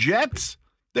team, the Jets,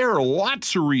 there are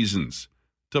lots of reasons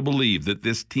to believe that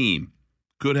this team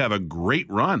could have a great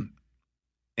run.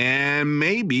 And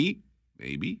maybe,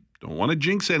 don't want to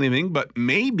jinx anything, but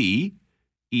maybe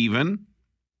even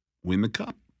win the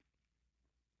Cup.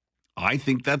 I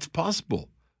think that's possible.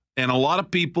 And a lot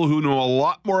of people who know a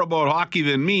lot more about hockey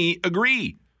than me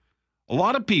agree. A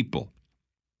lot of people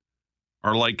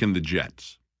are liking the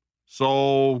Jets.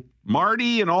 So,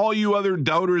 Marty and all you other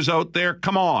doubters out there,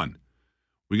 come on.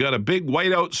 We got a big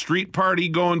whiteout street party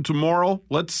going tomorrow.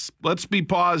 Let's be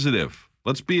positive.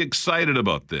 Let's be excited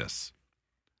about this.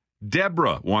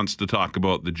 Deborah wants to talk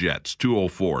about the Jets.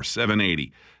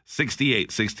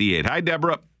 204-780-6868. Hi,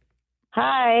 Deborah.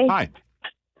 Hi. Hi.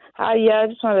 Hi. Yeah, I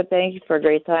just wanted to thank you for a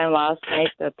great time last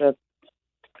night at the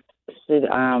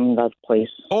place.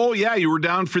 Oh, yeah, you were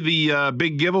down for the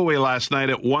big giveaway last night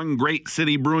at One Great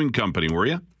City Brewing Company, were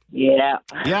you? Yeah.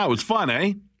 Yeah, it was fun,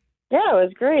 eh? Yeah, it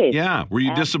was great. Yeah. Were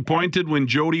you disappointed when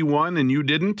Jody won and you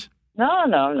didn't? No.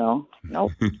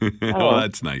 Nope. Oh,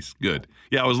 that's nice. Good.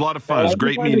 Yeah, it was a lot of fun. It was a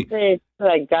great meeting. I just wanted to say to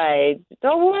that guy,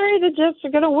 don't worry, the Jets are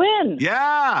going to win.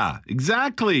 Yeah,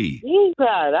 exactly. He's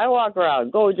bad. I walk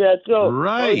around. Go, Jets, go.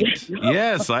 Right. Go, Jets, go.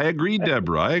 Yes, I agree,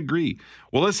 Deborah. I agree.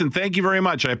 Well, listen, thank you very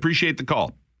much. I appreciate the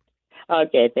call.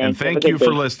 Okay, thanks. And thank you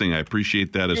for listening. I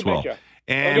appreciate that as well.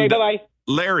 And okay, bye-bye.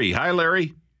 Larry. Hi,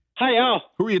 Larry. Hi, Al.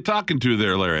 Who are you talking to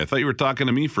there, Larry? I thought you were talking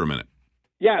to me for a minute.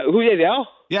 Yeah, who is it, Al?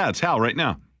 Yeah, it's Hal right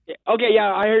now. Okay,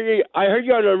 yeah, I heard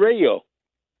you on the radio.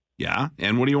 Yeah,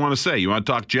 and what do you want to say? You want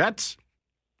to talk Jets?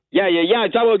 Yeah,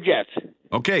 it's all about Jets.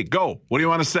 Okay, go. What do you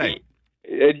want to say?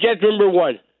 Jets number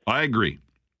one. I agree.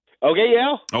 Okay,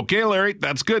 Al? Okay, Larry,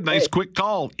 that's good. Nice, quick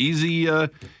call.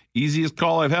 Easiest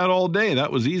call I've had all day.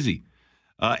 That was easy.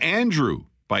 Andrew,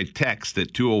 by text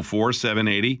at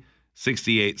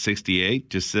 204-780-6868,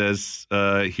 just says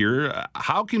here,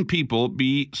 how can people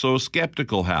be so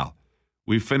skeptical, Hal?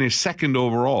 We finished second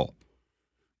overall.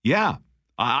 Yeah,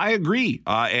 I agree,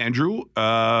 Andrew.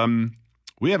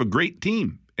 We have a great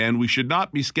team, and we should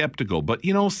not be skeptical. But,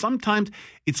 sometimes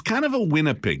it's kind of a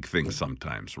Winnipeg thing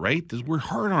sometimes, right? We're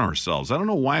hard on ourselves. I don't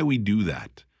know why we do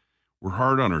that. We're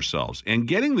hard on ourselves. And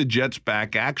getting the Jets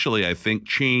back actually, I think,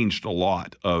 changed a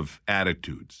lot of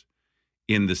attitudes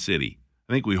in the city.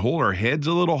 I think we hold our heads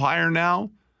a little higher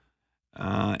now.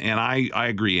 And I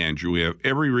agree, Andrew. We have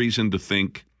every reason to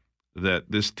think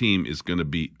that this team is going to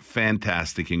be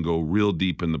fantastic and go real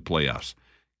deep in the playoffs.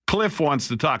 Cliff wants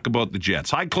to talk about the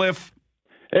Jets. Hi, Cliff.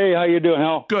 Hey, how you doing,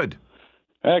 Hal? Good.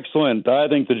 Excellent. I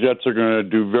think the Jets are going to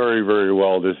do very, very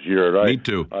well this year. Me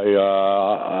too.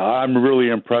 I'm really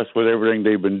impressed with everything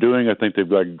they've been doing. I think they've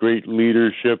got great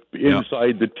leadership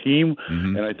inside the team,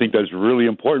 and I think that's really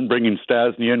important. Bringing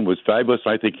Stasny in was fabulous.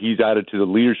 I think he's added to the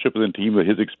leadership of the team.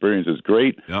 His experience is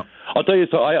great. Yep. I'll tell you,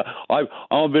 so I'm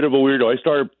a bit of a weirdo. I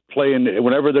started playing,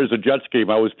 whenever there's a Jets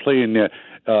game, I was playing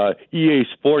EA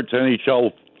Sports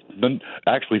NHL,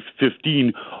 actually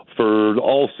 15 for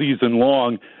all season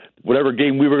long. Whatever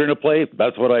game we were going to play,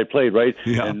 that's what I played, right?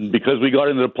 Yeah. And because we got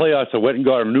into the playoffs, I went and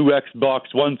got a new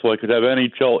Xbox One so I could have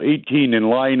NHL 18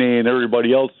 and Line A and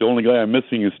everybody else. The only guy I'm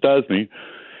missing is Stasny.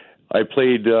 I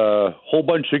played a whole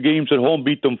bunch of games at home,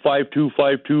 beat them 5-2,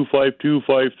 5-2, 5-2,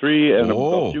 5-3,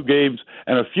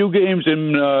 and a few games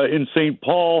in St.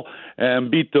 Paul, and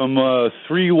beat them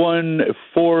 3-1,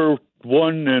 4-1,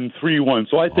 and 3-1.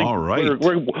 So I think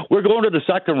we're going to the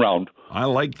second round. I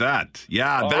like that.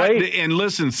 Yeah, and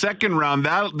listen, second round,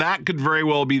 that could very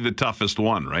well be the toughest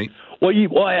one, right?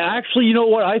 Well, actually, you know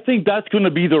what? I think that's going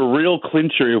to be the real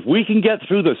clincher. If we can get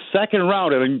through the second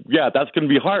round, and that's going to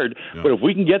be hard, but if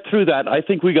we can get through that, I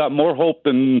think we got more hope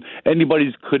than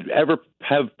anybody could ever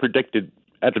have predicted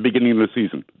at the beginning of the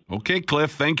season. Okay,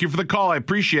 Cliff, thank you for the call. I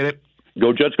appreciate it.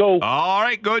 Go Jets, go. All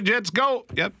right, go Jets, go.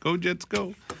 Yep, go Jets,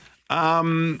 go. I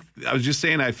was just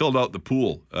saying I filled out the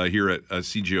pool here at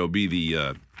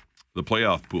CJOB, the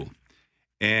playoff pool.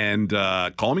 And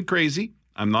call me crazy.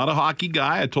 I'm not a hockey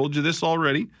guy. I told you this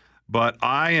already. But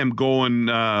I am going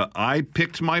I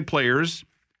picked my players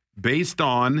based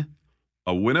on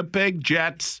a Winnipeg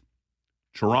Jets,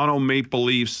 Toronto Maple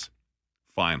Leafs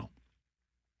final.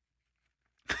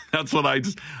 That's what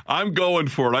I'm going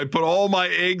for it. I put all my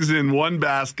eggs in one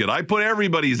basket. I put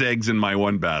everybody's eggs in my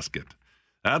one basket.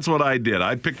 That's what I did.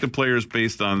 I picked the players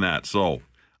based on that. So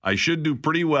I should do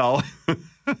pretty well.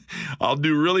 I'll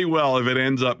do really well if it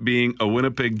ends up being a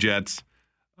Winnipeg Jets,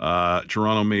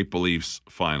 Toronto Maple Leafs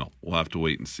final. We'll have to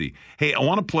wait and see. Hey, I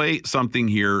want to play something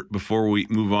here before we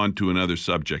move on to another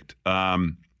subject.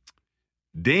 Dane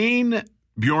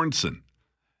Bjornson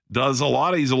does a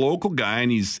lot. He's a local guy,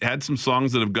 and he's had some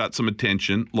songs that have got some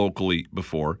attention locally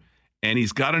before, and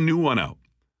he's got a new one out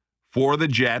for the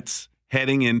Jets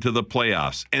heading into the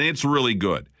playoffs, and it's really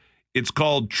good. It's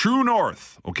called True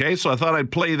North, okay? So I thought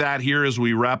I'd play that here as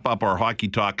we wrap up our hockey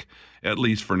talk, at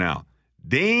least for now.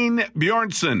 Dane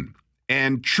Bjornson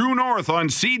and True North on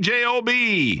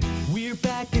CJOB. We're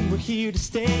back and we're here to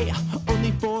stay.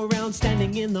 Only 4 rounds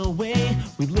standing in the way.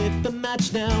 We lit the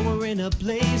match, now we're in a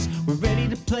blaze. We're ready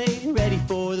to play, ready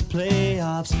for the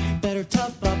playoffs. Better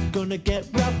tough up, gonna get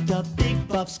roughed up. Big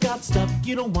buffs, got stuff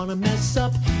you don't wanna mess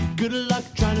up. Good luck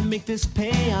trying to make this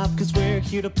pay off, cause we're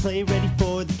here to play, ready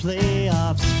for the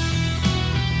playoffs.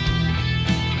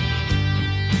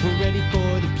 We're ready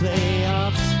for the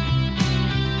playoffs.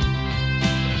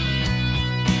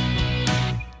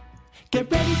 Get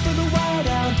ready for the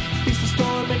whiteout, face the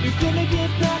storm and you're gonna get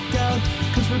knocked out.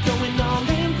 Cause we're going all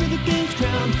in for the game's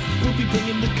crown. We'll be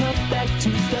bringing the cup back to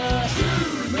the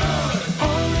True North.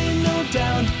 All in, no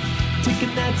doubt,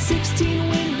 taking that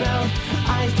 16-win route.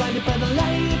 Eyes blinded by the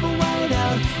light of a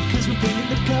whiteout. Cause we're bringing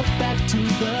the cup back to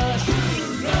the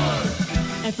True North.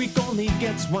 Every goalie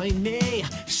gets whiny.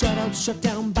 Shutout shut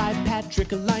down by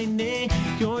Patrick Laine.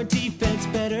 Your defense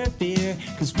better fear,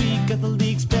 cause we got the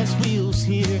league's best wheels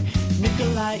here.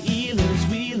 Nikolai Ehlers,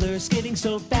 Wheelers, skating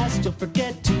so fast you'll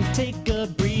forget to take a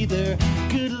breather.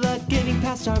 Good luck getting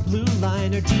past our blue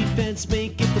line. Our defense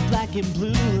make it the black and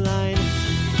blue line.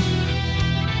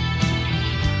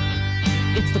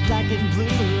 It's the black and blue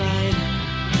line.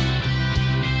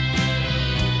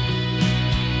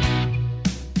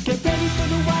 Get ready for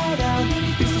the whiteout,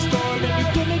 face the storm and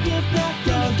you're gonna get knocked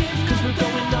out. Cause we're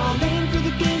going all in for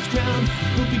the game's crown.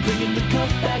 We'll be bringing the cup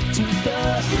back to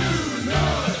the True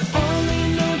North. All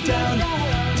in, no doubt,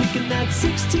 taking that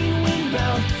 16-win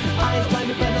route. Eyes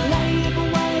blinded by the light of a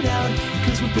whiteout.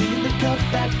 Cause we're bringing the cup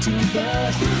back to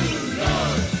the True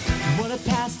North. What a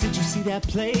pass, did you see that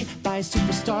play? By a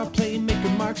superstar playmaker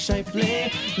Mark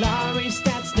Scheifele. Larry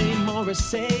stats name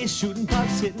Morrissey. Shooting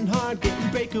pucks, hitting hard, getting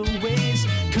breakaways.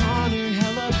 Connor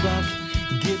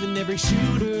Hellebuck, giving every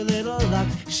shooter little luck.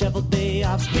 Shoveled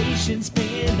payoffs, patience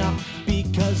paying off.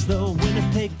 Because the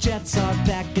Winnipeg Jets are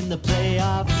back in the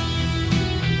playoffs.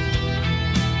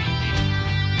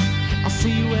 I'll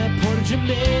see you at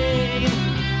Portage-Maine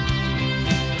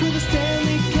for the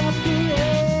Stanley Cup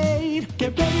parade.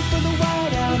 Get ready for the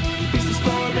whiteout, face the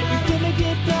storm and you're gonna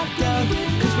get knocked out.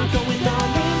 Cause we're going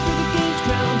all in for the game's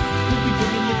crown. We'll be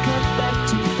bringing the cup back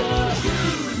to the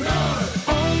True North.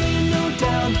 All in, no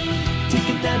doubt,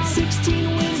 taking that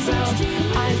 16-win route.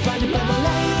 Eyes blinded by the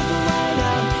light of the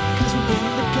whiteout. Cause we're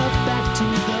bringing the cup back to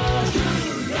the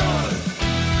True North.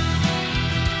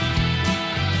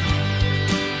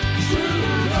 True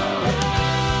North.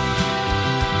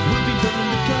 We'll be bringing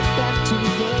the cup back to the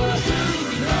True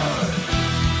North.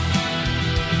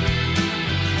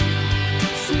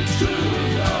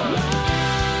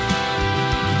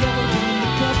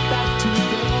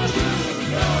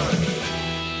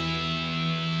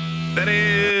 That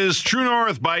is True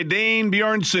North by Dane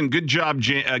Bjornson. Good job,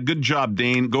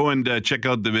 Dane. Go and check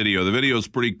out the video. The video is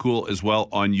pretty cool as well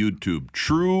on YouTube.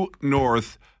 True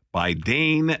North by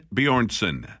Dane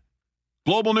Bjornson.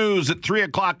 Global news at 3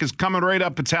 o'clock is coming right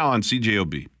up. It's Hal on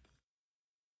CJOB.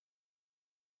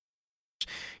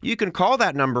 you can call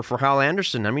that number for Hal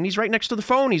Anderson. I mean, he's right next to the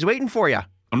phone. He's waiting for you.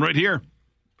 I'm right here.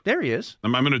 There he is.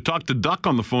 I'm going to talk to Duck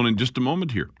on the phone in just a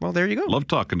moment here. Well, there you go. Love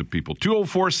talking to people.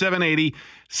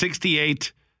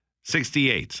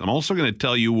 204-780-6868. I'm also going to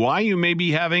tell you why you may be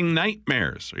having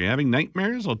nightmares. Are you having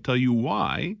nightmares? I'll tell you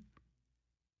why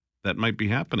that might be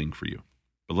happening for you.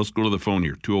 But let's go to the phone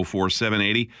here.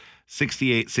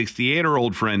 204-780-6868. Our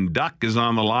old friend Duck is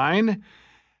on the line.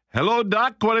 Hello,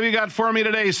 Duck. What have you got for me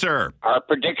today, sir? Our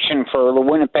prediction for the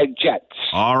Winnipeg Jets.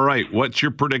 All right. What's your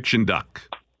prediction, Duck?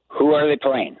 Who are they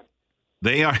playing?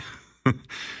 They are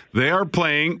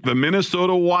playing the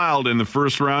Minnesota Wild in the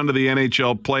first round of the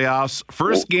NHL playoffs.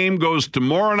 First game goes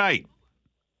tomorrow night.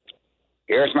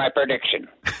 Here's my prediction.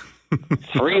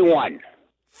 3-1.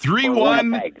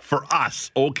 3-1 for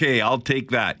us. Okay, I'll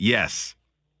take that. Yes.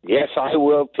 Yes, I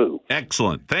will too.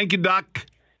 Excellent. Thank you, Duck.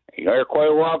 You're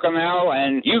quite welcome, Al,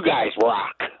 and you guys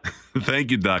rock.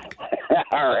 Thank you, Duck.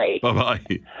 All right. Bye-bye.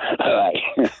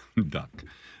 Bye-bye. Duck.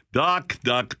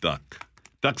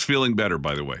 Duck's feeling better,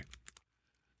 by the way.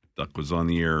 Duck was on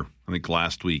the air, I think,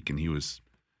 last week, and he was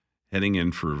heading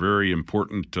in for a very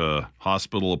important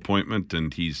hospital appointment,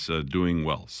 and he's doing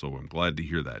well. So I'm glad to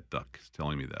hear that. Duck is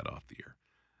telling me that off the air.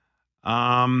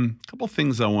 A couple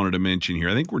things I wanted to mention here.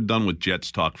 I think we're done with Jets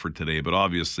talk for today, but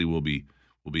obviously we'll be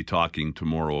talking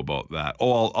tomorrow about that.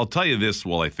 Oh, I'll tell you this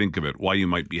while I think of it, why you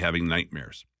might be having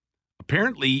nightmares.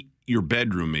 Apparently, your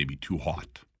bedroom may be too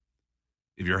hot.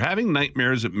 If you're having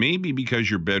nightmares, it may be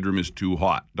because your bedroom is too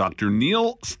hot. Dr.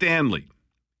 Neil Stanley,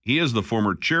 he is the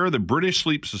former chair of the British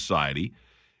Sleep Society,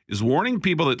 is warning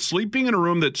people that sleeping in a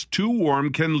room that's too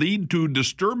warm can lead to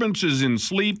disturbances in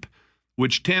sleep,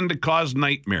 which tend to cause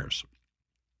nightmares.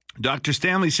 Dr.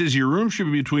 Stanley says your room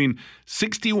should be between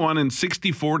 61 and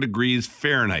 64 degrees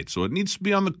Fahrenheit, so it needs to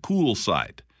be on the cool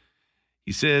side.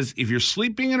 He says if you're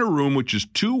sleeping in a room which is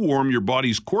too warm, your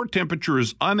body's core temperature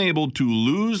is unable to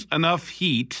lose enough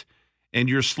heat, and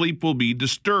your sleep will be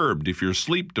disturbed. If you're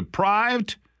sleep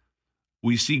deprived,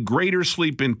 we see greater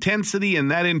sleep intensity,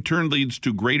 and that in turn leads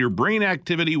to greater brain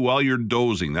activity while you're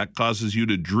dozing. That causes you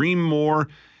to dream more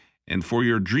and for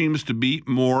your dreams to be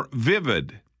more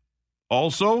vivid.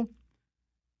 Also,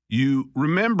 you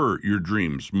remember your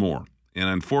dreams more, and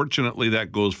unfortunately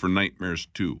that goes for nightmares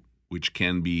too, which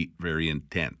can be very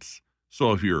intense.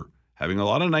 So if you're having a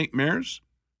lot of nightmares,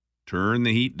 turn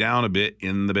the heat down a bit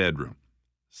in the bedroom.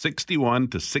 61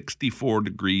 to 64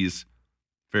 degrees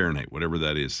Fahrenheit, whatever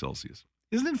that is, Celsius.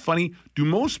 Isn't it funny? Do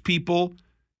most people,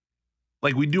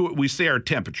 like we say our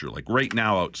temperature, like right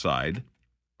now outside,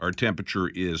 our temperature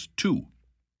is 2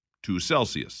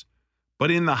 Celsius.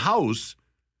 But in the house,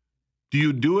 do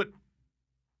you do it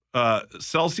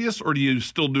Celsius or do you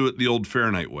still do it the old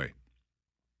Fahrenheit way?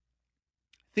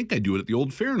 I think I do it the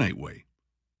old Fahrenheit way,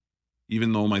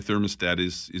 even though my thermostat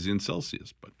is in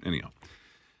Celsius. But anyhow,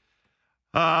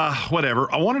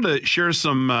 whatever. I wanted to share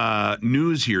some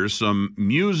news here, some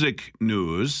music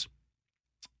news.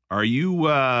 Are you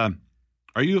a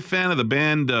fan of the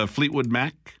band Fleetwood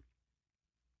Mac?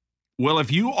 Well,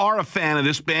 if you are a fan of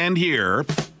this band here,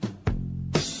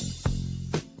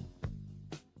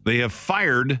 they have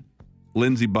fired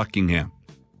Lindsey Buckingham.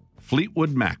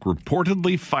 Fleetwood Mac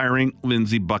reportedly firing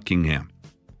Lindsey Buckingham,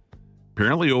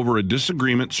 apparently over a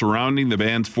disagreement surrounding the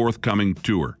band's forthcoming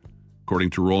tour, according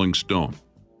to Rolling Stone.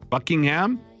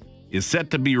 Buckingham is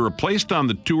set to be replaced on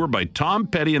the tour by Tom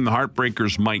Petty and the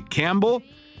Heartbreakers' Mike Campbell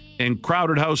and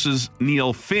Crowded House's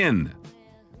Neil Finn.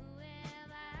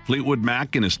 Fleetwood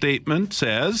Mac, in a statement,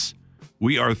 says,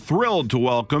 "We are thrilled to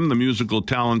welcome the musical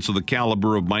talents of the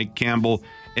caliber of Mike Campbell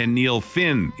and Neil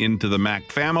Finn into the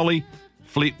Mac family.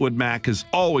 Fleetwood Mac has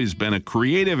always been a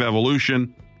creative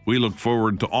evolution. We look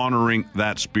forward to honoring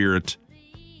that spirit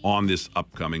on this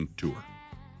upcoming tour."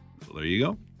 So there you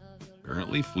go.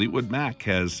 Apparently, Fleetwood Mac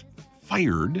has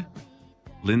fired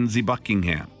Lindsey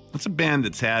Buckingham. That's a band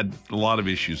that's had a lot of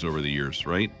issues over the years,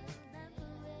 right?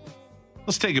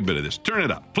 Let's take a bit of this. Turn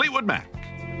it up. Fleetwood Mac.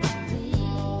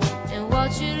 And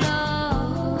what you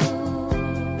love,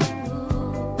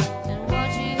 and what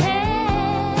you hate,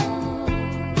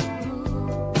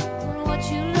 and what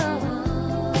you love.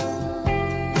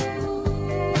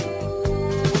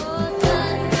 Oh,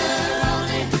 thunder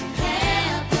only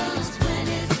happens when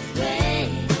it's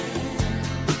raining.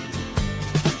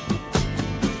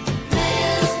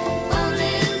 Players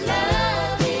only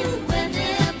love you when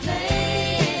they're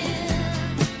playing.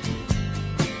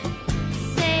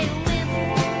 Say when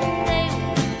they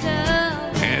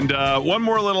come. And one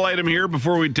more little item here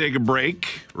before we take a break.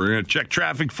 We're going to check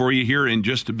traffic for you here in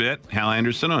just a bit. Hal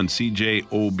Anderson on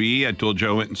CJOB. I told you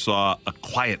I went and saw A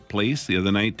Quiet Place the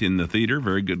other night in the theater.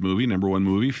 Very good movie, number one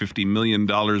movie, $50 million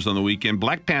on the weekend.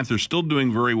 Black Panther still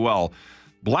doing very well.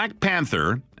 Black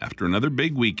Panther, after another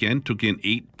big weekend, took in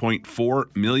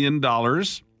 $8.4 million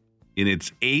in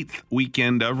its 8th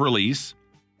weekend of release.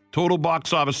 Total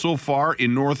box office so far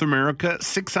in North America,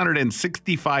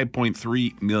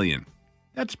 $665.3 million.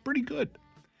 That's pretty good.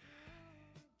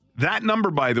 That number,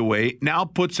 by the way, now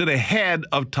puts it ahead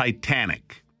of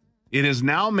Titanic. It has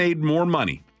now made more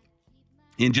money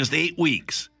in just 8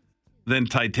 weeks than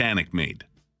Titanic made.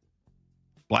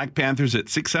 Black Panther's at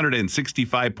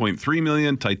 $665.3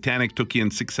 million. Titanic took in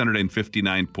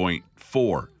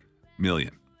 $659.4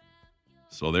 million.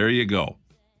 So there you go.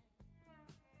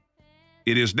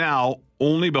 It is now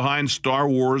only behind Star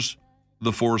Wars,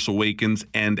 The Force Awakens,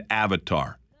 and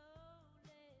Avatar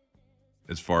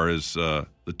as far as the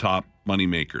top money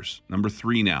makers. Number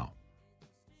 3 now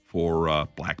for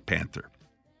Black Panther.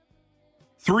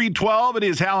 3:12, it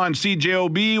is Hal on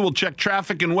CJOB. We'll check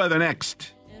traffic and weather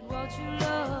next.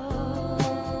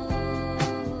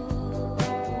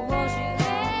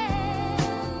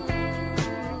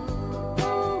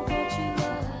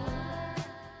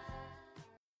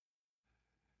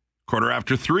 Quarter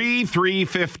after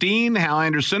 3:15. Hal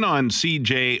Anderson on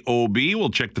CJOB. We'll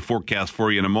check the forecast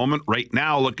for you in a moment. Right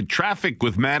now, look at traffic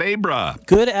with Matt Abra.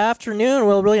 Good afternoon.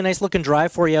 Well, really nice looking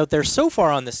drive for you out there so far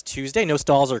on this Tuesday. No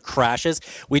stalls or crashes.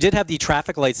 We did have the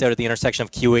traffic lights out at the intersection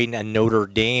of Q8 and Notre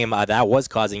Dame. That was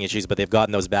causing issues, but they've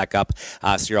gotten those back up,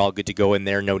 so you're all good to go in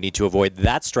there. No need to avoid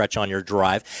that stretch on your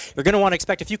drive. You're going to want to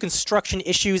expect a few construction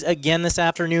issues again this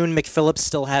afternoon. McPhillips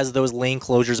still has those lane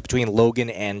closures between Logan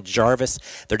and Jarvis.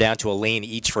 They're down to a lane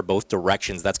each for both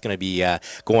directions. That's going to be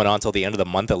going on until the end of the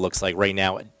month, it looks like right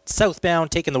now.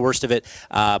 Southbound, taking the worst of it,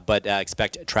 but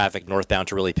expect traffic northbound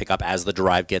to really pick up as the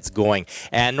drive gets going.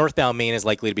 And northbound Main is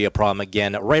likely to be a problem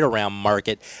again right around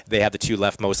Market. They have the two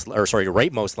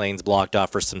rightmost lanes blocked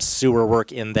off for some sewer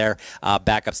work in there.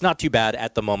 Backups not too bad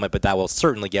at the moment, but that will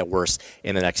certainly get worse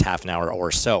in the next half an hour or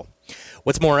so.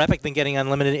 What's more epic than getting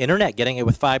unlimited internet? Getting it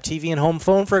with 5 TV and home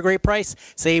phone for a great price.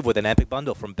 Save with an epic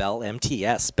bundle from Bell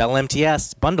MTS. Bell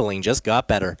MTS, bundling just got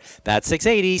better. That's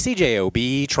 680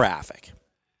 CJOB traffic.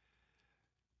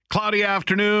 Cloudy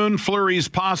afternoon, flurries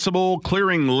possible,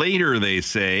 clearing later, they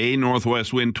say.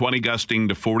 Northwest wind 20 gusting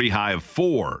to 40, high of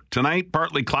 4. Tonight,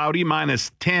 partly cloudy,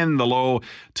 -10 the low.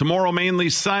 Tomorrow, mainly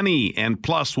sunny and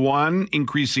 +1.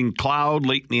 Increasing cloud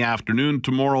late in the afternoon.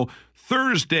 Tomorrow,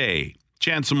 Thursday,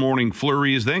 chance of morning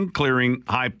flurries, then clearing,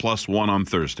 high +1 on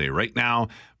Thursday. Right now,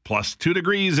 +2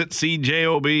 degrees at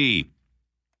CJOB.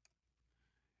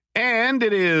 And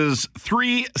it is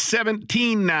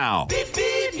 3:17 now.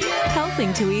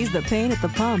 Helping to ease the pain at the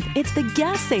pump, it's the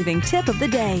gas-saving tip of the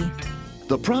day.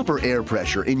 The proper air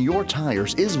pressure in your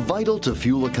tires is vital to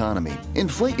fuel economy.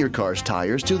 Inflate your car's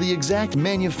tires to the exact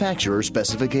manufacturer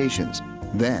specifications.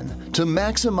 Then, to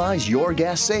maximize your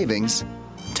gas savings,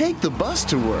 take the bus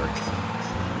to work.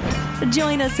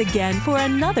 Join us again for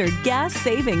another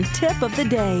gas-saving tip of the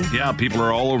day. Yeah, people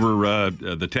are all over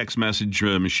the text message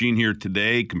machine here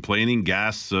today complaining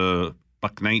gas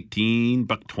 $1.19,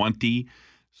 $1.20.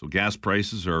 So gas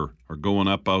prices are going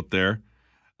up out there.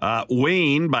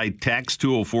 Wayne by text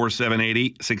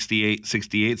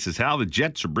 204-780-6868 says, Hal, the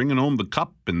Jets are bringing home the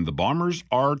cup and the Bombers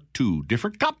are too.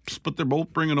 Different cups, but they're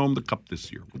both bringing home the cup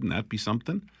this year. Wouldn't that be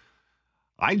something?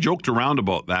 I joked around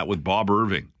about that with Bob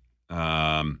Irving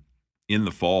in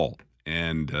the fall.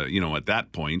 And, at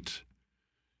that point,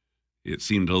 it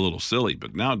seemed a little silly.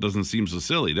 But now it doesn't seem so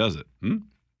silly, does it?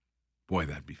 Boy,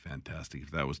 that'd be fantastic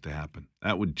if that was to happen.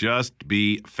 That would just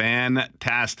be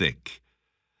fantastic.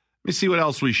 Let me see what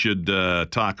else we should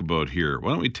talk about here.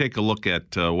 Why don't we take a look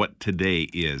at what today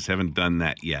is? Haven't done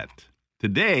that yet.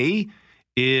 Today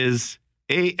is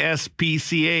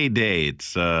ASPCA Day.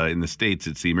 It's in the States,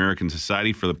 it's the American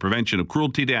Society for the Prevention of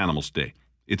Cruelty to Animals Day.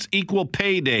 It's Equal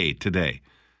Pay Day today.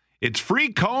 It's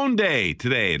Free Cone Day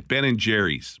today at Ben &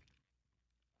 Jerry's.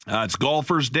 It's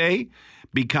Golfers Day.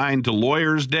 Be Kind to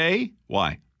Lawyers Day.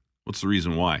 Why? What's the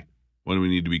reason why? Why do we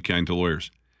need to be kind to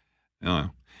lawyers? I don't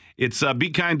know. It's Be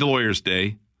Kind to Lawyers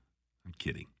Day. I'm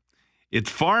kidding. It's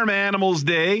Farm Animals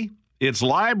Day. It's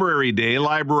Library Day,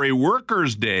 Library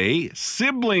Workers Day,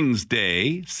 Siblings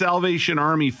Day, Salvation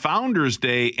Army Founders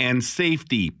Day, and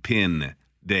Safety Pin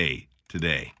Day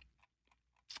today.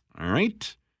 All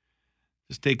right.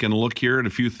 Just taking a look here at a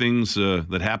few things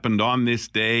that happened on this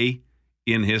day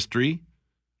in history.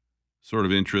 Sort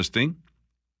of interesting.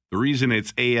 The reason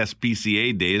it's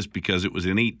ASPCA Day is because it was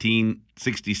in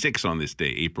 1866 on this day,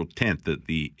 April 10th, that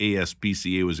the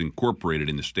ASPCA was incorporated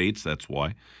in the States. That's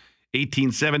why.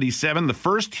 1877, the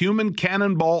first human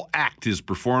cannonball act is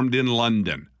performed in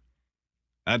London.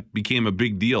 That became a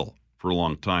big deal for a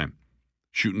long time,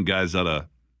 shooting guys out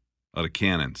of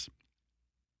cannons.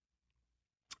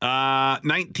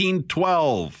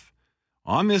 1912.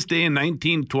 On this day in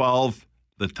 1912,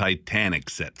 the Titanic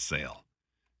set sail.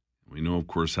 We know, of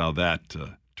course, how that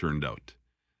turned out.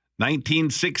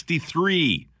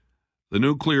 1963, the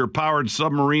nuclear-powered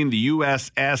submarine, the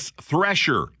USS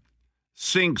Thresher,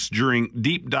 sinks during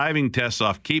deep diving tests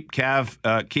off Cape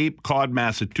Cod,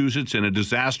 Massachusetts, in a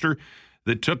disaster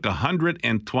that took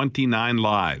 129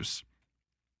 lives.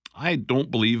 I don't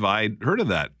believe I'd heard of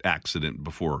that accident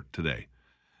before today.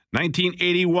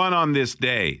 1981 on this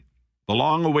day, the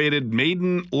long-awaited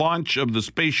maiden launch of the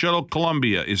Space Shuttle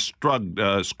Columbia is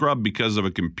scrubbed because of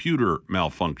a computer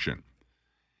malfunction.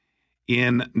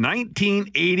 In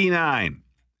 1989,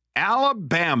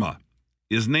 Alabama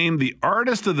is named the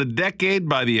Artist of the Decade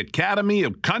by the Academy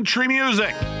of Country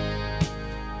Music.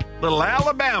 Little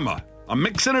Alabama. I'm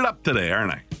mixing it up today,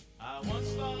 aren't I? I once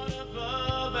thought of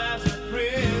love as a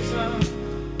prison,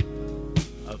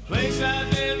 a place I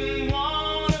didn't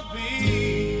want to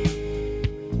be.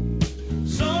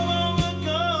 So long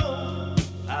ago,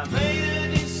 I made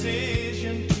a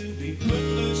decision to be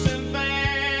footloose and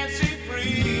fancy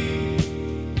free.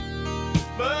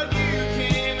 But you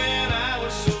came and I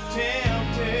was so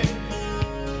tempted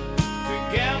to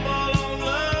gamble on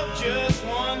love just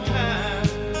one time.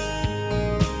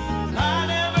 I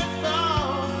never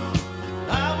thought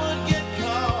I would get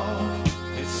caught.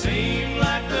 It seemed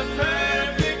like the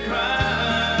perfect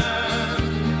crime.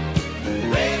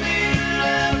 Baby, you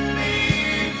left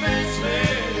me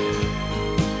defenseless.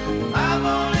 I've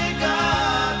only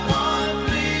got one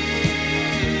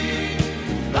plea.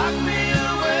 Lock me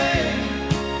away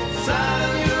inside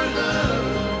of your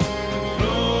love.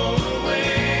 Throw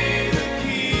away the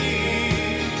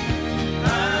key.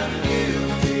 I'm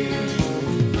guilty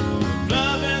of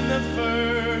love in the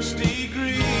first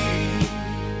degree.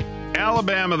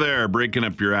 Alabama there, breaking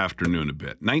up your afternoon a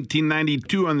bit.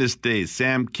 1992 on this day,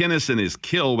 Sam Kinison is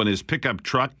killed when his pickup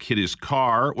truck hit his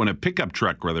car. When a pickup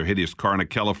truck, hit his car on a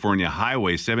California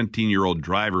highway, 17-year-old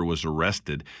driver was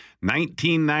arrested.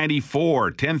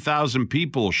 1994, 10,000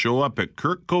 people show up at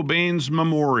Kurt Cobain's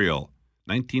memorial.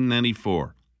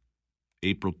 1994,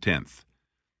 April 10th.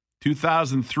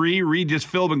 2003, Regis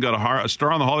Philbin got a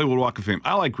star on the Hollywood Walk of Fame.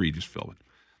 I like Regis Philbin.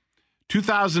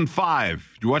 2005,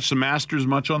 did you watch the Masters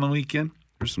much on the weekend?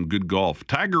 There's some good golf.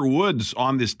 Tiger Woods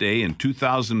on this day in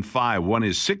 2005 won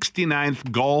his 69th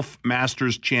Golf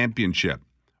Masters Championship.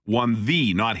 Won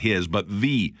the, not his, but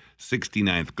the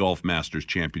 69th Golf Masters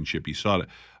Championship. He shot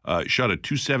a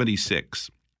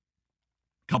 276.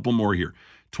 Couple more here.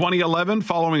 2011,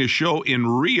 following a show in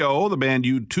Rio, the band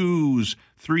U2's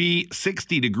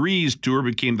 360 Degrees tour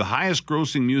became the highest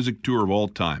grossing music tour of all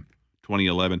time.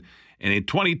 2011. And in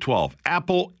 2012,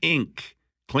 Apple Inc.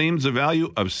 claims a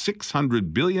value of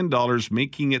 $600 billion,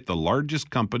 making it the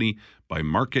largest company by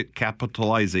market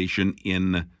capitalization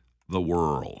in the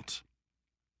world.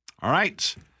 All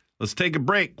right, let's take a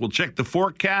break. We'll check the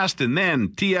forecast and then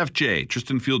TFJ,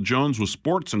 Tristan Field-Jones with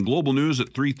sports and global news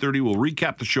at 3:30. We'll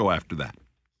recap the show after that.